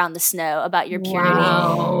were around the snow about your purity.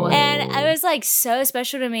 Wow. And it was like so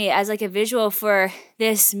special to me as like a visual for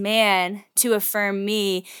this man to affirm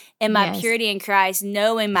me in my purity in Christ,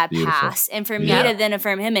 knowing my past, and for me to then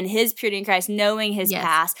affirm him in his purity in Christ, knowing his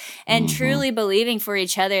past, and truly believing for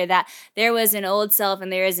each other that there was an old self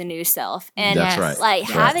and there is a new self. And like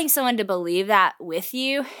having someone to believe that with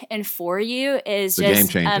you and for you is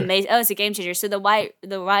just amazing. Oh, it's a game changer. So the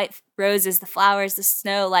white roses, the flowers, the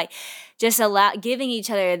snow, like just giving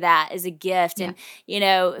each other that is a gift. And, you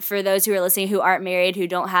know, for those who are listening who aren't married, who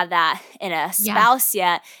don't have that in a spouse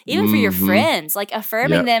yet, even for your friends, like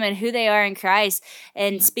affirming them and who they are in Christ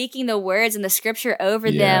and speaking the words and the scripture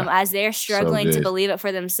over them as they're struggling to believe it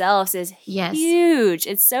for themselves is huge.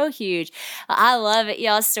 It's so huge. I love it,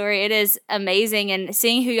 y'all's story. It is amazing. And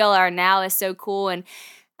seeing who y'all are now is so cool. And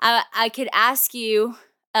I could ask you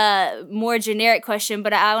more generic question,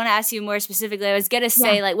 but I want to ask you more specifically. I was going to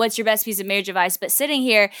say, like, what's your best piece of marriage advice? But sitting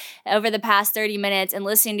here over the past 30 minutes and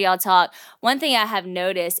listening to y'all talk, one thing I have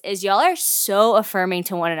noticed is y'all are so affirming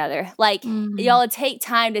to one another. Like, y'all take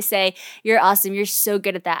time to say, you're awesome. You're so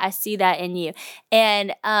good at that. I see that in you.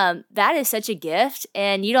 And that is such a gift.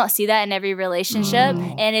 And you don't see that in every relationship.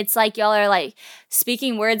 And it's like y'all are like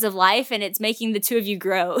speaking words of life, and it's making the two of you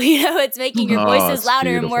grow. You know, it's making your voices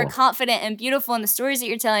louder and more confident and beautiful. And the stories that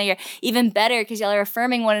you're telling are even better because y'all are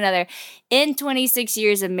affirming one another. In 26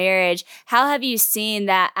 years of marriage, how have you seen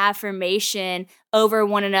that affirmation over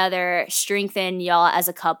one another strengthen y'all as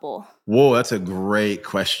a couple? Whoa, that's a great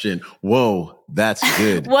question. Whoa, that's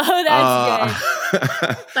good. Whoa, that's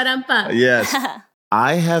good. Ba-dum-bum. Yes.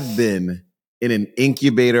 I have been in an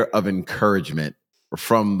incubator of encouragement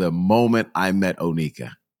from the moment I met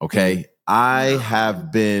Oneka. Okay. I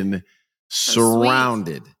have been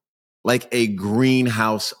surrounded like a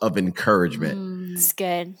greenhouse of encouragement. It's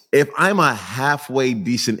good. If I'm a halfway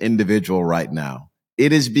decent individual right now,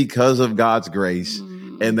 it is because of God's grace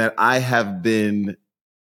and that I have been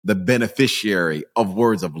the beneficiary of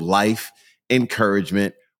words of life,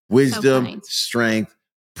 encouragement, wisdom, strength,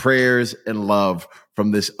 prayers, and love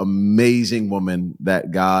from this amazing woman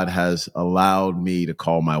that God has allowed me to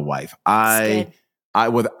call my wife. I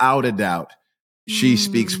without a doubt, she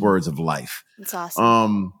speaks words of life. That's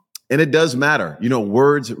awesome. And it does matter. You know,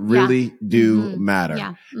 words really do matter.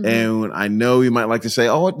 Yeah. And I know you might like to say,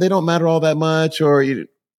 oh, they don't matter all that much. Or in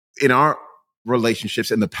our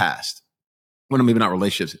relationships in the past, well, maybe not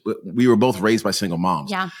relationships, we were both raised by single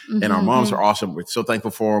moms. Yeah. And our moms are awesome. We're so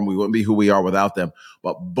thankful for them. We wouldn't be who we are without them.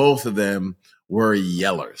 But both of them were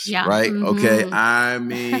yellers, right? Okay. I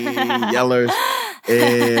mean, yellers.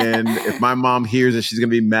 And if my mom hears it, she's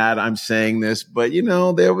going to be mad I'm saying this. But, you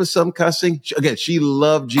know, there was some cussing. Again, she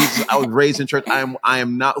loved Jesus. I was raised in church. I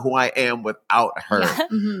am not who I am without her.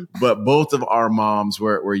 But both of our moms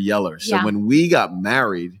were yellers. So when we got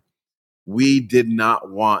married, we did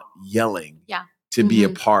not want yelling to be a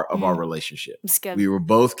part of our relationship. We were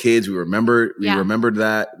both kids. We remembered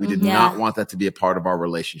that. We did not want that to be a part of our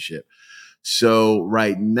relationship. So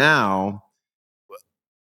right now,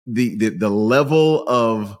 the level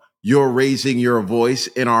of you're raising your voice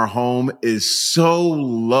in our home is so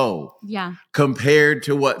low compared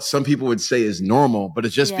to what some people would say is normal, but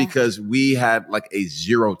it's just because we had like a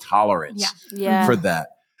zero tolerance for that.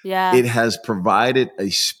 Yeah. It has provided a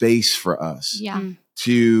space for us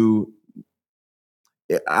to,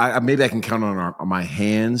 maybe I can count on my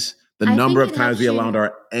hands the number of times we allowed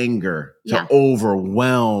our anger to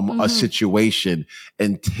overwhelm a situation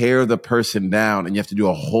and tear the person down. And you have to do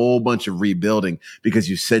a whole bunch of rebuilding because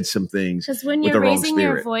you said some things. Because when you're raising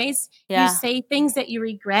your voice, you say things that you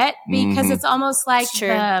regret because it's almost like you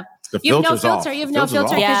have no filter. You have no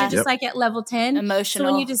filter because you're just like at level 10. Emotional.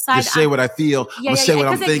 So when you decide, just say what I feel. I'm gonna say what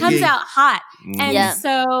I'm thinking. Because it comes out hot. And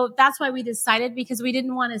so that's why we decided, because we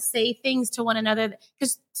didn't want to say things to one another.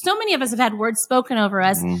 Because so many of us have had words spoken over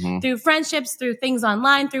us through friendships, through things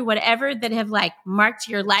online, through whatever that have like marked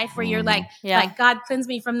your life where you're like God cleanse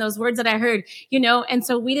me from those words that I heard, you know? And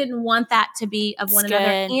so we didn't want that to be of one another.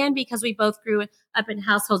 And because we both grew up in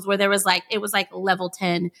households where there was like, it was like level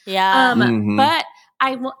 10. Yeah. But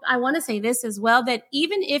I want to say this as well, that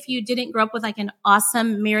even if you didn't grow up with like an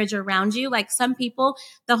awesome marriage around you, like some people,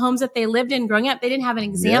 the homes that they lived in growing up, they didn't have an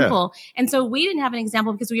example. Yeah. And so we didn't have an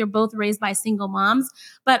example because we were both raised by single moms,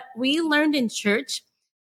 but we learned in church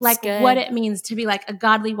like what it means to be like a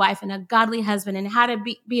godly wife and a godly husband, and how to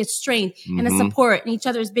be a strength and a support and each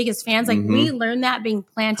other's biggest fans. Like we learned that being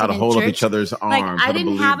planted in church. How to hold up each other's arms. Like I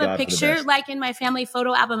didn't have a picture like in my family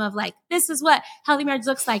photo album of like, this is what healthy marriage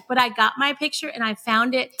looks like. But I got my picture and I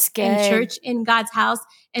found it in church in God's house.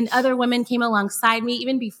 And other women came alongside me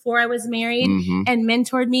even before I was married and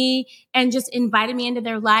mentored me and just invited me into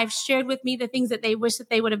their lives, shared with me the things that they wish that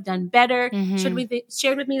they would have done better, shared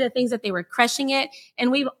with me the things that they were crushing it.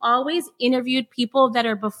 And we've always interviewed people that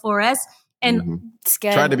are before us and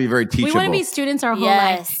try to be very teachable. We want to be students our whole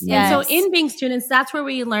life. Yes. And so in being students, that's where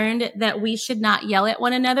we learned that we should not yell at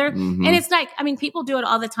one another. And it's like, I mean, people do it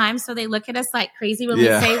all the time. So they look at us like crazy when we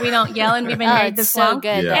say we don't yell and we've been married this long.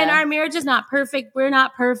 Good, And our marriage is not perfect. We're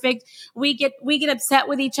not perfect. We get upset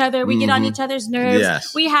with each other. We get on each other's nerves.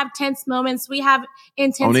 Yes. We have tense moments. We have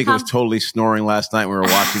intense. Oneka was totally snoring last night when we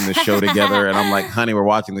were watching the show together. And I'm like, honey, we're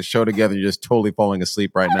watching the show together. You're just totally falling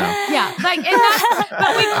asleep right now. Yeah.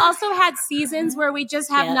 But we've also had seasons where we just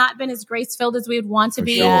have not been as grace-filled as we would want to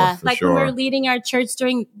be. Sure, like when we were leading our church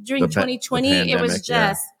during 2020, it was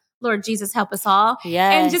just, Lord Jesus, help us all.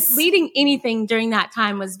 Yes. And just leading anything during that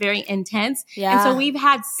time was very intense. Yeah. And so we've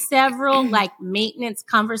had several like maintenance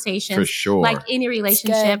conversations. For sure. Like any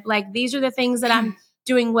relationship. Like these are the things that I'm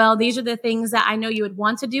doing well. These are the things that I know you would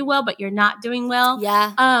want to do well, but you're not doing well.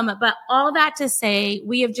 Yeah. But all that to say,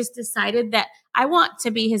 we have just decided that I want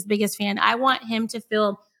to be his biggest fan. I want him to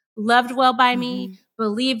feel loved well by me,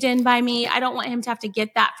 believed in by me. I don't want him to have to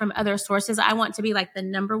get that from other sources. I want to be like the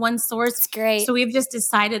number one source. That's great. So we've just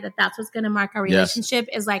decided that that's what's going to mark our relationship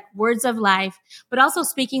is like words of life, but also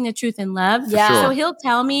speaking the truth in love. Yeah. So he'll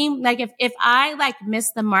tell me like, if I like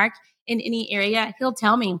miss the mark in any area, he'll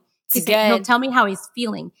tell me. He'll tell me how he's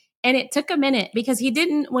feeling. And it took a minute because he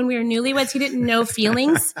didn't, when we were newlyweds, he didn't know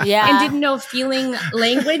feelings and didn't know feeling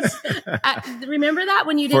language. Remember that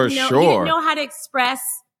when you didn't know, he didn't know how to express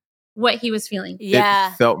what he was feeling.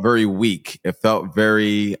 Yeah. It felt very weak. It felt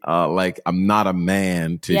very like I'm not a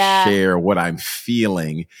man to share what I'm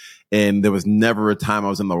feeling. And there was never a time I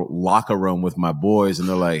was in the locker room with my boys and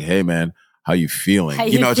they're like, hey man, how you feeling? How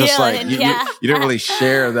you know, just like, you didn't really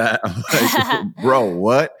share that. I'm like, bro,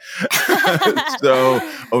 what? So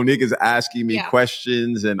Oneka's asking me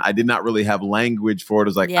questions and I did not really have language for it. It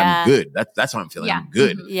was like, I'm good. That's how I'm feeling. I'm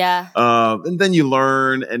good. And then you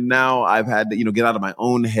learn. And now I've had to, get out of my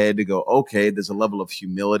own head to go, okay, there's a level of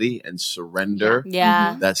humility and surrender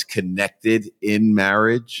that's connected in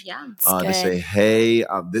marriage. To say, hey,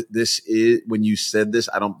 this is, when you said this,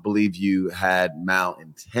 I don't believe you had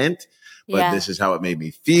malintent. But this is how it made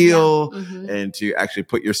me feel, and to actually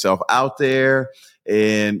put yourself out there.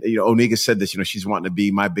 And, Oneka said this, she's wanting to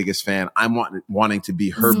be my biggest fan. I'm wanting to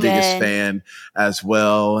be her biggest fan as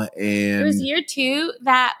well. And it was year 2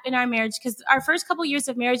 that in our marriage, because our first couple years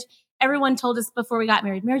of marriage, everyone told us before we got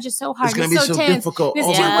married, marriage is so hard. It's going to be so tense. difficult.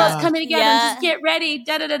 There's two worlds coming together. Just get ready.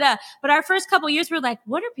 Da da da da. But our first couple years, we're like,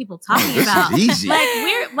 what are people talking about? This is easy. Like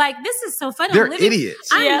we're like, this is so fun. They're idiots.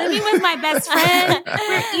 I'm living with my best friend.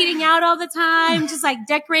 We're eating out all the time, just like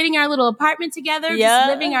decorating our little apartment together, just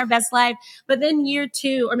living our best life. But then year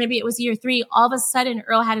 2, or maybe it was year 3, all of a sudden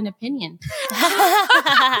Earl had an opinion, and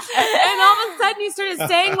all of a sudden he started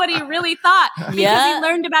saying what he really thought because he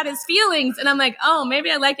learned about his feelings. And I'm like, oh, maybe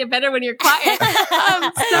I like it better when you're quiet.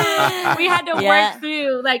 So we had to work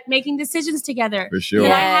through like making decisions together. For sure.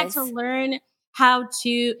 And I had to learn how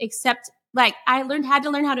to accept, like I had to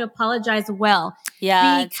learn how to apologize well.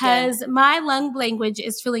 Yeah. Because my love language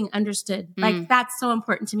is feeling understood. Like that's so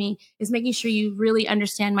important to me, is making sure you really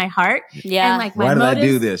understand my heart. Yeah. And like my why did motives. I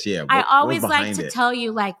do this? Yeah. I always like to tell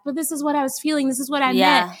you like, but this is what I was feeling. This is what I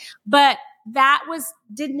meant. But that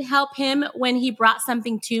didn't help him when he brought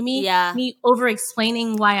something to me. Yeah. Me over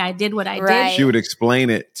explaining why I did what I did. She would explain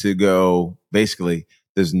it to go, basically,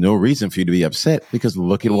 there's no reason for you to be upset because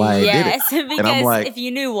look at why I did it. Because and I'm like, if you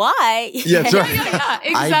knew why. That's right.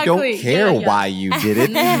 Exactly. I don't care why you did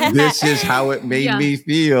it. This is how it made me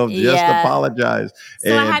feel. Just apologize.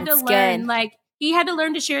 So I had to learn, like, he had to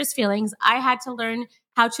learn to share his feelings. I had to learn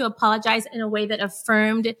how to apologize in a way that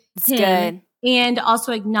affirmed him. And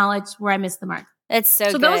also acknowledge where I missed the mark. It's so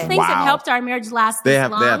good. So those things have helped our marriage last this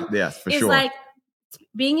long. Yes, for sure. It's like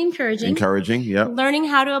being encouraging. Learning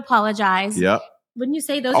how to apologize. Wouldn't you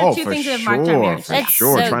say those are two things that have marked our marriage? For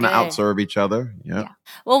sure. So trying to outserve each other. Yeah.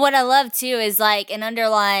 Well, what I love too is like an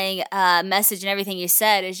underlying message and everything you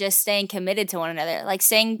said is just staying committed to one another, like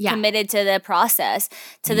staying committed to the process,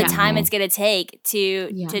 to the time it's going to take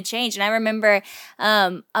to change. And I remember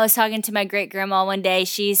I was talking to my great grandma one day.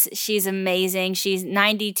 She's amazing. She's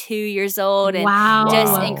 92 years old and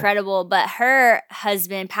just incredible. But her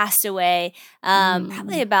husband passed away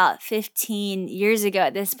probably about 15 years ago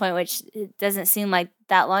at this point, which it doesn't seem like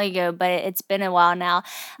that long ago, but it's been a while now.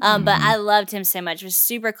 But I loved him so much, was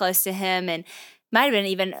super close to him, and might have been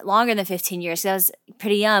even longer than 15 years. I was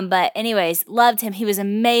pretty young, but anyways, loved him. He was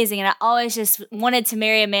amazing, and I always just wanted to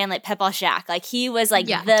marry a man like Pep Shaq. Like he was like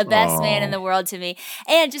the best man in the world to me,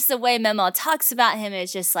 and just the way Memo talks about him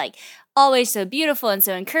is just like always so beautiful and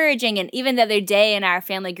so encouraging. And even the other day in our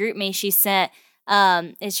family group me, she sent.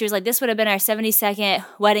 And she was like, this would have been our 72nd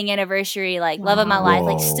wedding anniversary, like love of my life.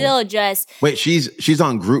 Like still just. Wait, she's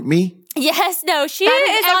on Group Me? Yes, no, she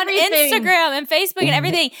is on Instagram and Facebook and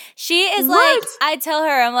everything. She is like, I tell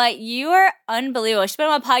her, I'm like, you are unbelievable. She's been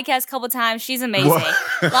on my podcast a couple times. She's amazing.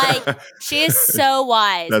 Like, she is so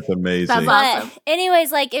wise. That's amazing. That's awesome.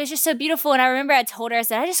 Anyways, like, it was just so beautiful. And I remember I told her, I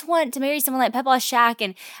said, I just want to marry someone like Pep Shaq.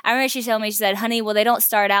 And I remember she told me, she said, honey, well, they don't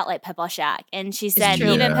start out like Pep Shaq. And she said,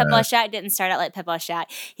 even Pep Shaq didn't start out like Pep Shaq.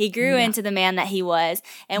 He grew into the man that he was.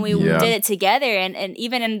 And we did it together. And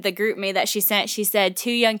even in the group me that she sent, she said,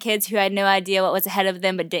 2 young kids who had no idea what was ahead of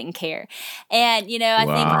them but didn't care. And you know, I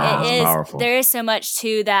think it is powerful. There is so much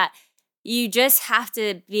to that. You just have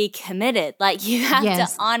to be committed. Like you have to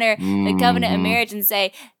honor the covenant of marriage and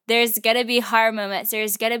say there's going to be hard moments,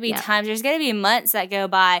 there's going to be times, there's going to be months that go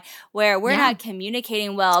by where we're not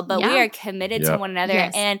communicating well, but we are committed to one another.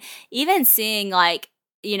 And even seeing like,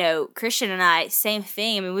 you know, Christian and I, same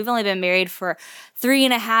thing. I mean, we've only been married for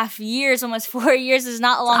 3.5 years, almost 4 years is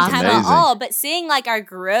not a long time at all. But seeing like our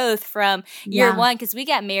growth from year one, because we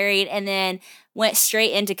got married and then went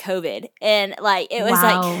straight into COVID. And like, it was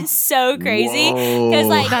like so crazy. Because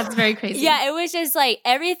like, that's very crazy. Yeah, it was just like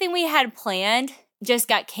everything we had planned just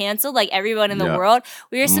got canceled, like everyone in the world.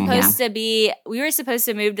 We were supposed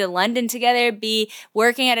to move to London together, be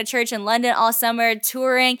working at a church in London all summer,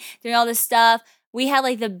 touring, doing all this stuff. We had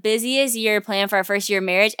like the busiest year planned for our first year of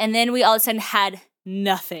marriage, and then we all of a sudden had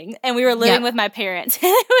nothing, and we were living with my parents.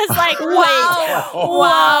 It was like,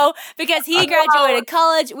 whoa, because he graduated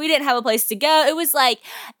college, we didn't have a place to go. It was like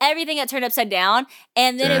everything got turned upside down,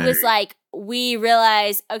 and then it was like we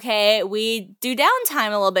realized, okay, we do downtime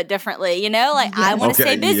a little bit differently, you know? Like, I want to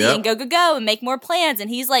stay busy and go and make more plans. And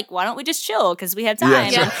he's like, why don't we just chill? Because we have time.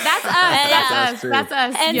 That's us. That's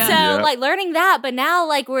us. And so, like, learning that, but now,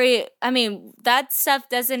 like, that stuff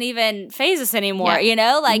doesn't even faze us anymore, you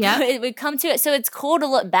know? Like, we come to it. So it's cool to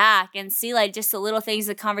look back and see, like, just the little things,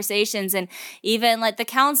 the conversations, and even, like, the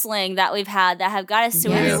counseling that we've had that have got us to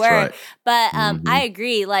where we were. Right. But I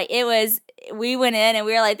agree. Like, we went in and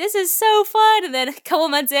we were like, this is so fun. And then a couple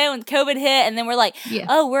months in when COVID hit, and then we're like,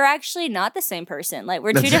 oh, we're actually not the same person. Like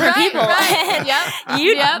we're two different people.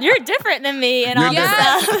 And you're different than me and all this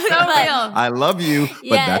stuff. So real. I love you,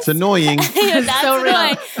 but that's annoying. That's so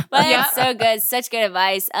annoying. But it's so good. Such good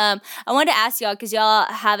advice. I wanted to ask y'all, because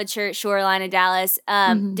y'all have a church, Shoreline in Dallas.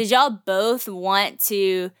 Did y'all both want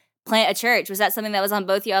to plant a church? Was that something that was on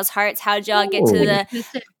both y'all's hearts? How did y'all get to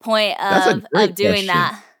the point of doing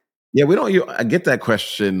that? Yeah, I get that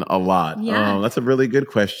question a lot. That's a really good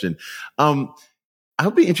question. I'll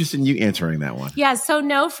be interested in you answering that one. Yeah, so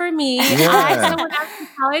no for me. So when I was in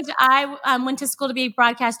college, I went to school to be a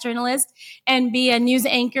broadcast journalist and be a news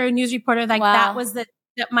anchor, news reporter. Like that was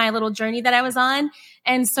my little journey that I was on.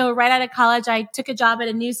 And so right out of college, I took a job at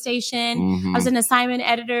a news station. I was an assignment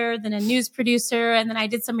editor, then a news producer, and then I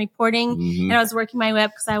did some reporting. And I was working my way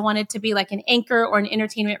up because I wanted to be like an anchor or an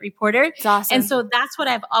entertainment reporter. It's awesome. And so that's what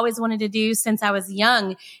I've always wanted to do since I was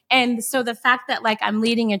young. And so the fact that like I'm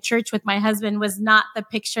leading a church with my husband was not the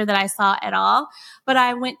picture that I saw at all. But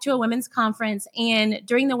I went to a women's conference, and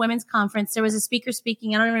during the women's conference, there was a speaker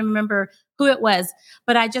speaking. I don't even remember who it was,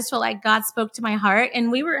 but I just felt like God spoke to my heart.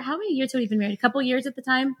 And we were, how many years had we been married? A couple years at the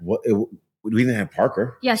time? We didn't have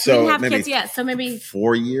Parker. Yes, we didn't have kids yet. So maybe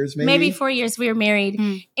 4 years, maybe 4 years we were married.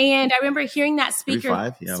 And I remember hearing that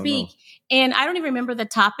speaker speak. And I don't even remember the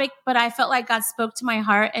topic, but I felt like God spoke to my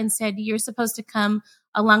heart and said, you're supposed to come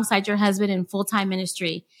alongside your husband in full-time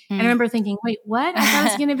ministry. And I remember thinking, wait, what? I thought I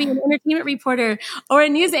was going to be an entertainment reporter or a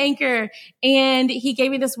news anchor. And he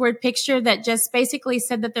gave me this word picture that just basically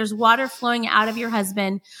said that there's water flowing out of your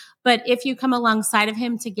husband but if you come alongside of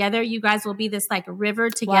him together, you guys will be this like river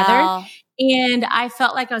together. Wow. And I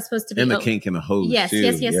felt like I was supposed to be in the kink and the hose. Yes.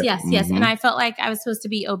 And I felt like I was supposed to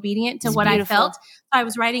be obedient to what beautiful. I felt. So I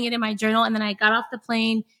was writing it in my journal, and then I got off the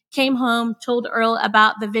plane, came home, told Earl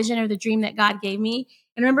about the vision or the dream that God gave me.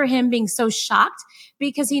 And I remember him being so shocked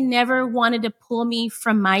because he never wanted to pull me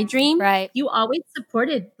from my dream. Right. You always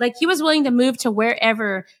supported, like he was willing to move to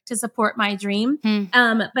wherever to support my dream.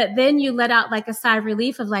 But then you let out like a sigh of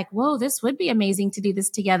relief of like, whoa, this would be amazing to do this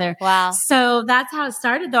together. Wow. So that's how it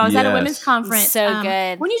started though. I was at a women's conference. So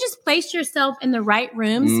good. When you just place yourself in the right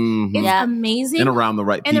rooms, it's amazing. And around the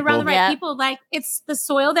right people. People, like it's the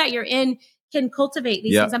soil that you're in can cultivate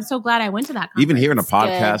these things. I'm so glad I went to that conference. Even hearing a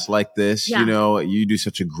podcast like this, you know, you do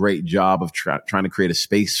such a great job of trying to create a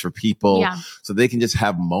space for people so they can just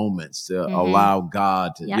have moments to allow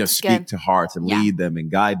God to you know, speak to hearts and lead them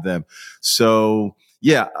and guide them. So,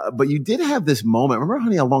 but you did have this moment. Remember,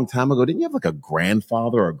 honey, a long time ago, didn't you have like a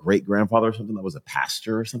grandfather or a great grandfather or something that was a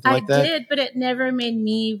pastor or something like that? I did, but it never made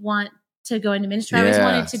me want to go into ministry. I always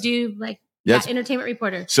wanted to do like entertainment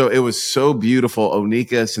reporter. So it was so beautiful.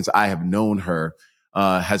 Oneka, since I have known her,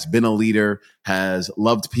 has been a leader, has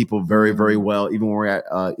loved people very, very well. Even when we're at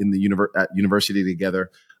in the at university together,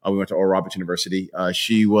 we went to Oral Roberts University.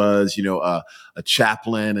 She was, you know, a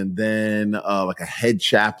chaplain, and then like a head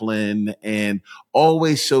chaplain, and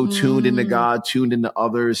always so tuned into God, tuned into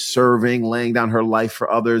others, serving, laying down her life for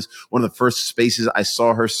others. One of the first spaces I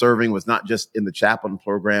saw her serving was not just in the chaplain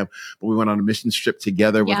program, but we went on a mission trip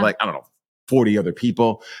together with like, I don't know, 40 other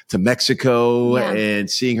people to Mexico, and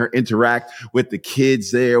seeing her interact with the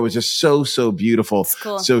kids there was just so, so beautiful.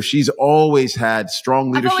 Cool. So she's always had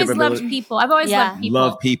strong leadership. I've always loved people.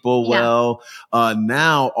 Love people well.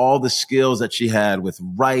 Now all the skills that she had with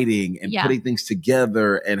writing and putting things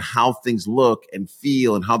together and how things look and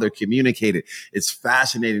feel and how they're communicated. It's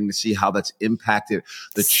fascinating to see how that's impacted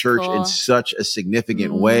the church in such a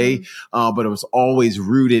significant way. But it was always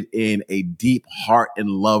rooted in a deep heart and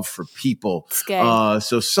love for people.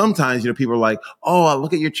 So sometimes, you know, people are like, oh, I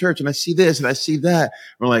look at your church and I see this and I see that.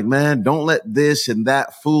 We're like, man, don't let this and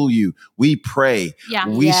that fool you. We pray.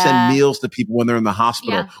 We send meals to people when they're in the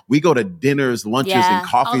hospital. We go to dinners, lunches, and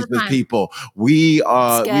coffees with people. We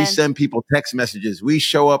send people text messages. We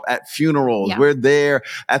show up at funerals. We're there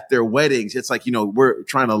at their weddings. It's like, you know, we're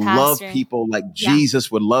trying to love people like Jesus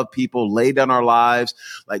would love people, lay down our lives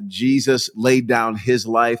like Jesus laid down his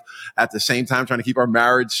life, at the same time trying to keep our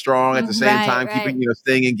marriage strong, at the same time keeping, you know,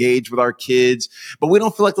 staying engaged with our kids. But we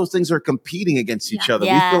don't feel like those things are competing against each other.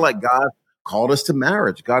 We feel like God called us to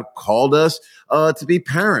marriage. God called us to be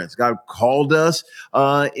parents. God called us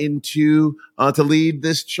into to lead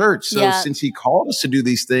this church. So since he called us to do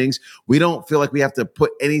these things, we don't feel like we have to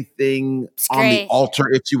put anything on the altar,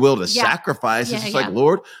 if you will, to sacrifice. It's just like,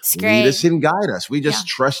 Lord, lead us and guide us. We just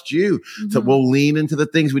trust you. We'll lean into the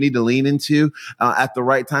things we need to lean into at the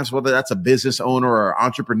right times, whether that's a business owner or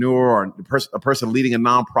entrepreneur or a person leading a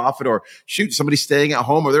nonprofit, or somebody staying at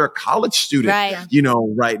home, or they're a college student, you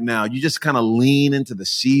know, right now. You just kind of lean into the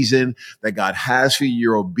season that God has for you.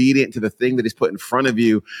 You're obedient to the thing that he's put in front of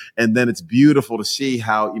you. And then it's beautiful to see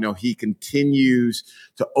how, you know, he continues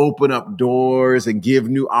to open up doors and give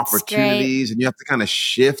new opportunities. And you have to kind of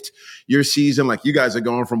shift your season. Like you guys are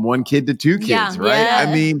going from one kid to two kids, right?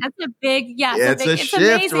 I mean, that's a big, it's shift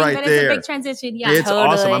amazing, right but there. It's a big transition. It's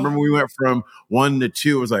awesome. I remember we went from 1 to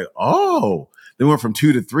 2. It was like, oh. Then we went from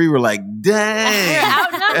 2 to 3. We're like, dang.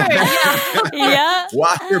 We're outnumbered.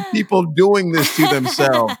 Why are people doing this to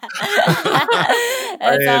themselves?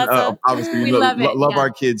 That's awesome. Obviously, we love our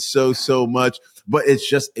kids so, so much. But it's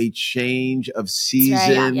just a change of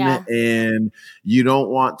season. And you don't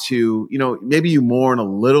want to, you know, maybe you mourn a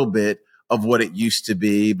little bit of what it used to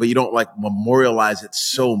be, but you don't like memorialize it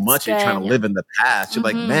so much. You're trying to live in the past. You're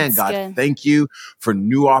like, man, God, thank you for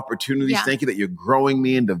new opportunities. Thank you that you're growing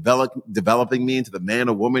me and developing me into the man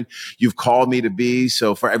or woman you've called me to be.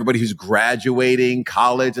 So for everybody who's graduating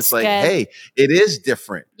college, it's like, hey, it is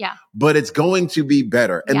different. But it's going to be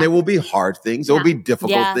better. And there will be hard things. There will be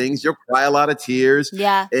difficult things. You'll cry a lot of tears.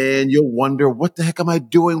 And you'll wonder, what the heck am I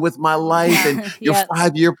doing with my life? And your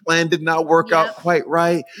 5-year plan did not work out quite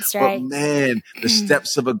right. But man, the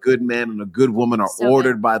steps of a good man and a good woman are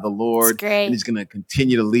ordered by the Lord. And he's going to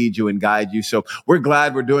continue to lead you and guide you. So we're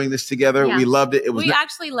glad we're doing this together. We loved it. We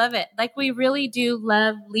actually love it. Like we really do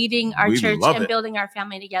love leading our church and building our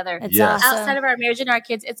family together. It's awesome. Outside of our marriage and our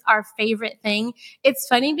kids, it's our favorite thing. It's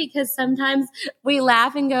funny because sometimes we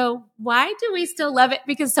laugh and go, why do we still love it?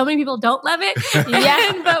 Because so many people don't love it.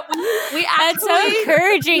 But we that's so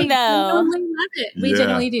encouraging though. We genuinely love it. We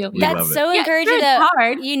genuinely do. That's so encouraging though.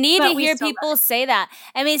 Hard, you need to hear hear people say that.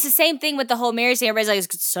 I mean, it's the same thing with the whole marriage thing. Everybody's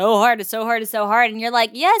like, it's so hard. It's so hard. It's so hard. And you're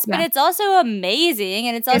like, yes, but it's also amazing.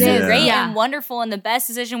 And it's also great and wonderful and the best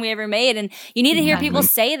decision we ever made. And you need to hear people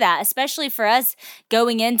say that, especially for us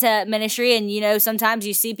going into ministry. And, you know, sometimes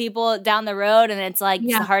you see people down the road and it's like,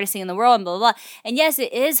 it's the hardest thing in the world and blah, blah, blah. And yes,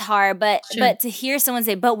 it is hard, but to hear someone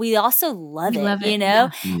say, but we also love it, you know?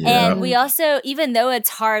 And we also, even though it's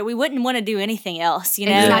hard, we wouldn't want to do anything else, you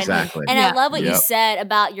know? Exactly. And I love what you said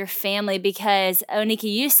about your family, because Oneka,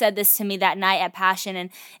 you said this to me that night at Passion, and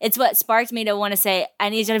it's what sparked me to want to say, I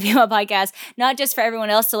need you to be on my podcast, not just for everyone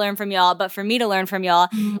else to learn from y'all, but for me to learn from y'all.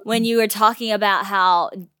 When you were talking about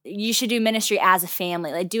how you should do ministry as a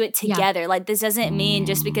family, like do it together. Like this doesn't mean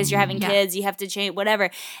just because you're having kids, you have to change whatever.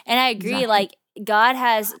 And I agree, like God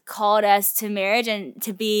has called us to marriage and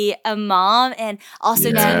to be a mom and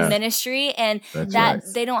also to ministry, and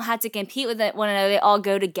they don't have to compete with one another. They all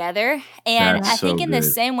go together. And I think in the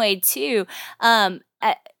same way too,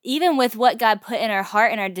 even with what God put in our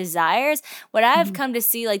heart and our desires, what I've come to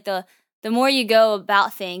see, like the more you go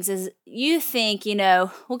about things is you think, you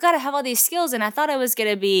know, well, God, I have all these skills and I thought I was going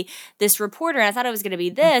to be this reporter and I thought I was going to be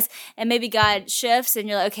this. And maybe God shifts and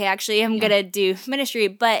you're like, okay, actually I'm going to do ministry.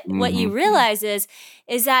 But what you realize is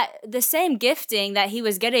that the same gifting that he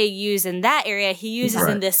was going to use in that area, he uses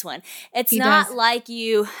in this one. It's not like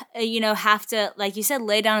you have to, like you said,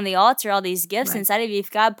 lay down on the altar all these gifts inside of you.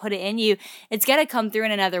 If God put it in you, it's going to come through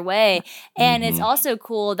in another way. And it's also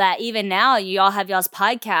cool that even now you all have y'all's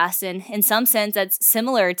podcasts, and in some sense that's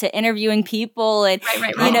similar to interviewing people, and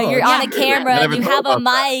you know, you're on a camera and you have a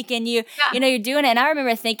mic and you know, you're doing it. And I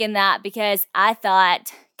remember thinking that because I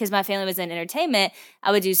thought, because my family was in entertainment,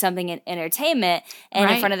 I would do something in entertainment and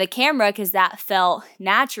in front of the camera because that felt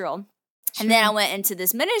natural. And then I went into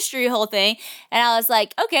this ministry whole thing and I was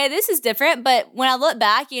like, okay, this is different. But when I look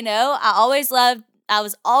back, you know, I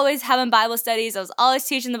was always having Bible studies. I was always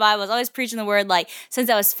teaching the Bible. I was always preaching the word, like since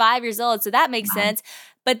I was 5 years old. So that makes sense.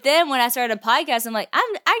 But then when I started a podcast, I'm like,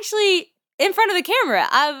 I'm actually in front of the camera.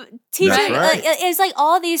 I'm teaching. It's like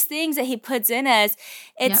all these things that he puts in us.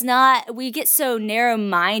 It's not, we get so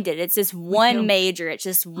narrow-minded. It's just one major. It's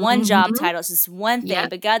just one job title. It's just one thing.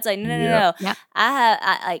 But God's like, no.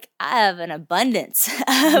 I have an abundance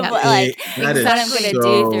of like that what I'm going to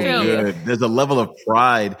do through you. There's a level of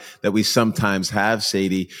pride that we sometimes have,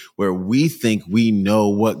 Sadie, where we think we know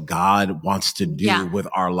what God wants to do with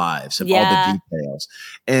our lives and all the details.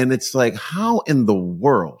 And it's like, how in the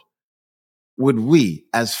world would we,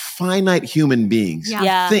 as finite human beings,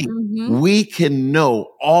 think we can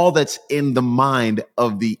know all that's in the mind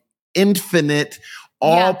of the infinite,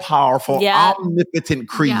 all-powerful, omnipotent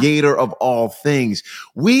creator of all things?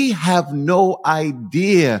 We have no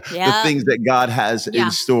idea the things that God has in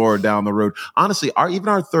store down the road. Honestly, even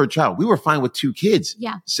our third child, we were fine with 2 kids.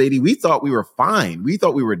 Sadie, we thought we were fine. We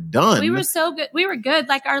thought we were done. We were so good. We were good.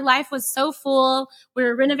 Like our life was so full. We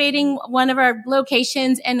were renovating one of our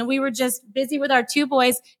locations and we were just busy with our 2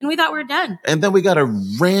 boys and we thought we were done. And then we got a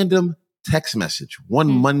random text message one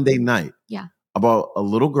Monday night about a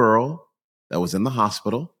little girl that was in the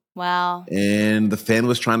hospital. Wow. And the family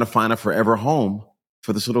was trying to find a forever home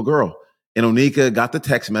for this little girl. And Oneka got the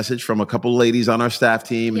text message from a couple ladies on our staff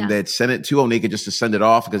team, and they had sent it to Oneka just to send it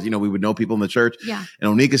off because, you know, we would know people in the church. And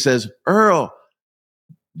Oneka says, Earl,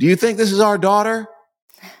 do you think this is our daughter?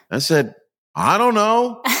 I said, I don't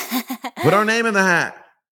know. Put our name in the hat.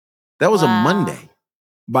 That was a Monday.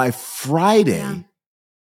 By Friday,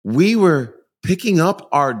 we were picking up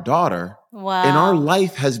our daughter. Wow. And our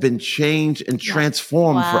life has been changed and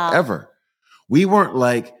transformed forever. We weren't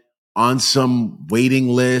like on some waiting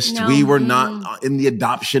list. No. We were not in the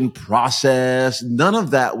adoption process. None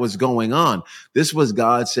of that was going on. This was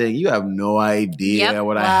God saying, you have no idea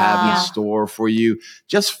what I have in store for you.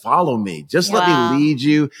 Just follow me. Just let me lead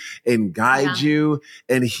you and guide you.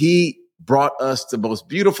 And he brought us the most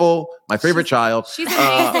beautiful, my favorite child. She's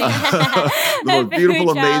amazing. The most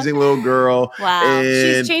beautiful, amazing little girl. Wow. And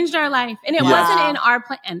she's changed our life. And it wasn't in our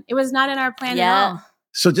plan. It was not in our plan at all.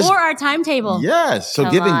 So just, or our timetable. Yes. So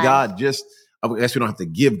giving God just, I guess we don't have to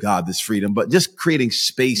give God this freedom, but just creating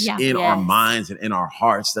space in our minds and in our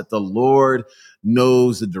hearts that the Lord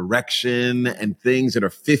knows the direction and things that are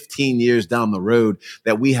 15 years down the road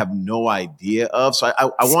that we have no idea of. So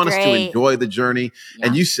I want us to enjoy the journey.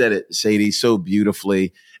 And you said it, Sadie, so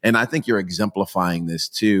beautifully. And I think you're exemplifying this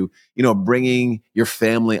too, you know, bringing your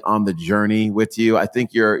family on the journey with you. I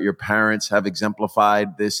think your parents have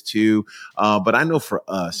exemplified this too. But I know for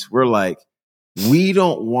us, we're like, we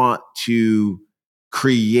don't want to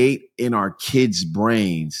create in our kids'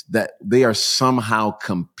 brains that they are somehow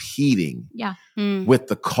competing with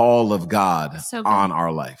the call of God on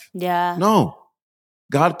our life. Yeah. No.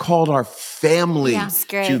 God called our family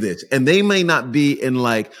to this. And they may not be in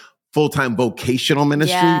like full-time vocational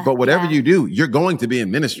ministry, but whatever you do, you're going to be in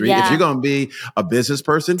ministry. If you're going to be a business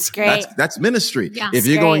person, that's ministry. If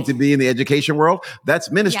you're going to be in the education world, that's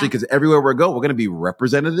ministry, because everywhere we go, we're going to be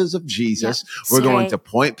representatives of Jesus. We're going to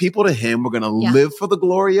point people to him. We're going to live for the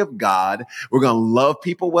glory of God. We're going to love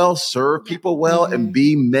people well, serve people well, and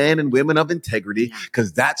be men and women of integrity,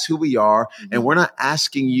 because that's who we are. And we're not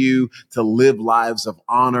asking you to live lives of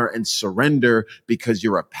honor and surrender because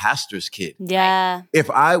you're a pastor's kid. Yeah. If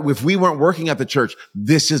we weren't working at the church,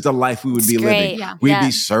 this is the life we would be living. We'd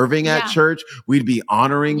be serving at church. We'd be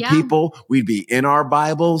honoring people. We'd be in our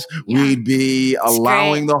Bibles. We'd be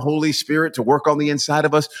allowing the Holy Spirit to work on the inside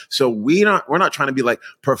of us. So we're not trying to be like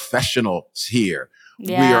professionals here.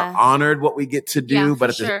 We are honored what we get to do,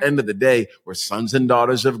 but at the end of the day, we're sons and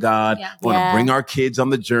daughters of God. We want to bring our kids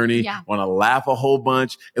on the journey, want to laugh a whole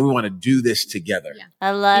bunch, and we want to do this together.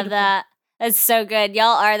 I love that. That's so good.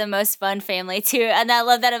 Y'all are the most fun family too. And I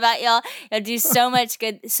love that about y'all. Y'all do so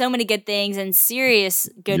many good things and serious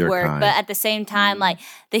good work. Kind. But at the same time, like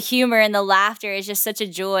the humor and the laughter is just such a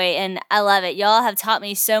joy. And I love it. Y'all have taught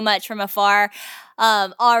me so much from afar.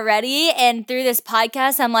 Already. And through this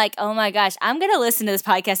podcast, I'm like, oh my gosh, I'm going to listen to this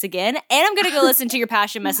podcast again. And I'm going to go listen to your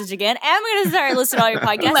passion message again. And I'm going to start listening to all your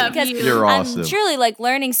podcasts because you're awesome. I'm truly like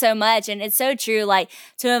learning so much. And it's so true. Like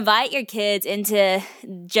to invite your kids into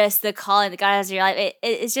just the calling that God has in your life.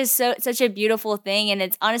 It's just such a beautiful thing. And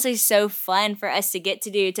it's honestly so fun for us to get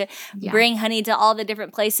to do, to bring Honey to all the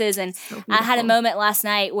different places. And I had a moment last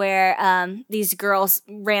night where these girls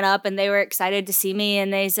ran up and they were excited to see me.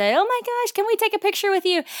 And they said, oh my gosh, can we take a picture with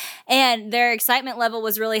you? And their excitement level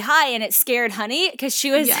was really high, and it scared Honey because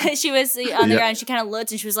she was on the ground. She kind of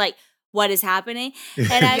looked and she was like, what is happening?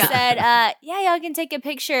 And I said, y'all can take a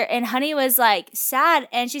picture. And Honey was like sad,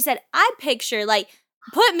 and she said, I picture like,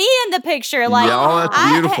 put me in the picture. Like,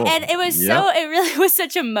 that's beautiful. And it was it really was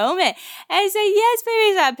such a moment. And I said, yes,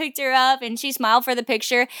 baby. So I picked her up and she smiled for the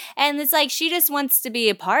picture. And it's like, she just wants to be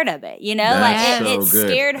a part of it, you know? That's it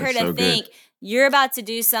scared her to think, you're about to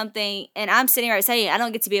do something, and I'm sitting right saying, I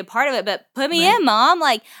don't get to be a part of it, but put me in, Mom.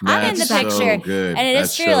 Like, I'm in the picture. Good. And it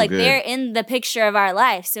is true. Like, they're in the picture of our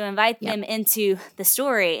life. So invite them into the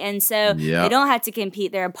story. And so they don't have to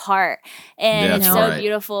compete. They're a part. And it's so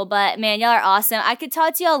beautiful. But, man, y'all are awesome. I could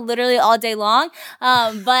talk to y'all literally all day long.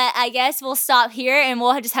 But I guess we'll stop here, and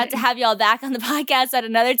we'll just have to have y'all back on the podcast at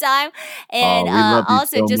another time. And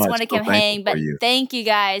also so just want to come hang. But thank you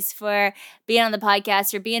guys for being on the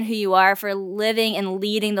podcast, for being who you are, for living and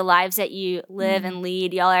leading the lives that you live and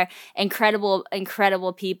lead. Y'all are incredible,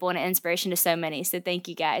 incredible people and an inspiration to so many. So thank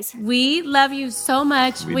you guys. We love you so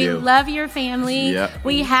much. We love your family. Yep.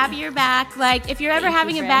 We have your back. Like if you're ever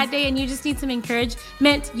having a bad day and you just need some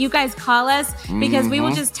encouragement, you guys call us because we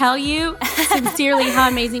will just tell you sincerely how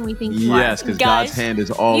amazing we think you are. Yes, because God's hand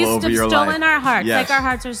is all over your life. You've stolen our hearts, like our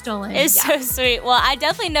hearts are stolen. It's so sweet. Well, I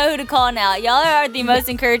definitely know who to call now. Y'all are the most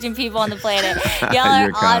encouraging people on the planet. Y'all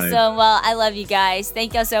are awesome. Well, I love you guys.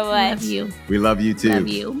 Thank y'all so much. Love you. We love you too. Love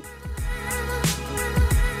you.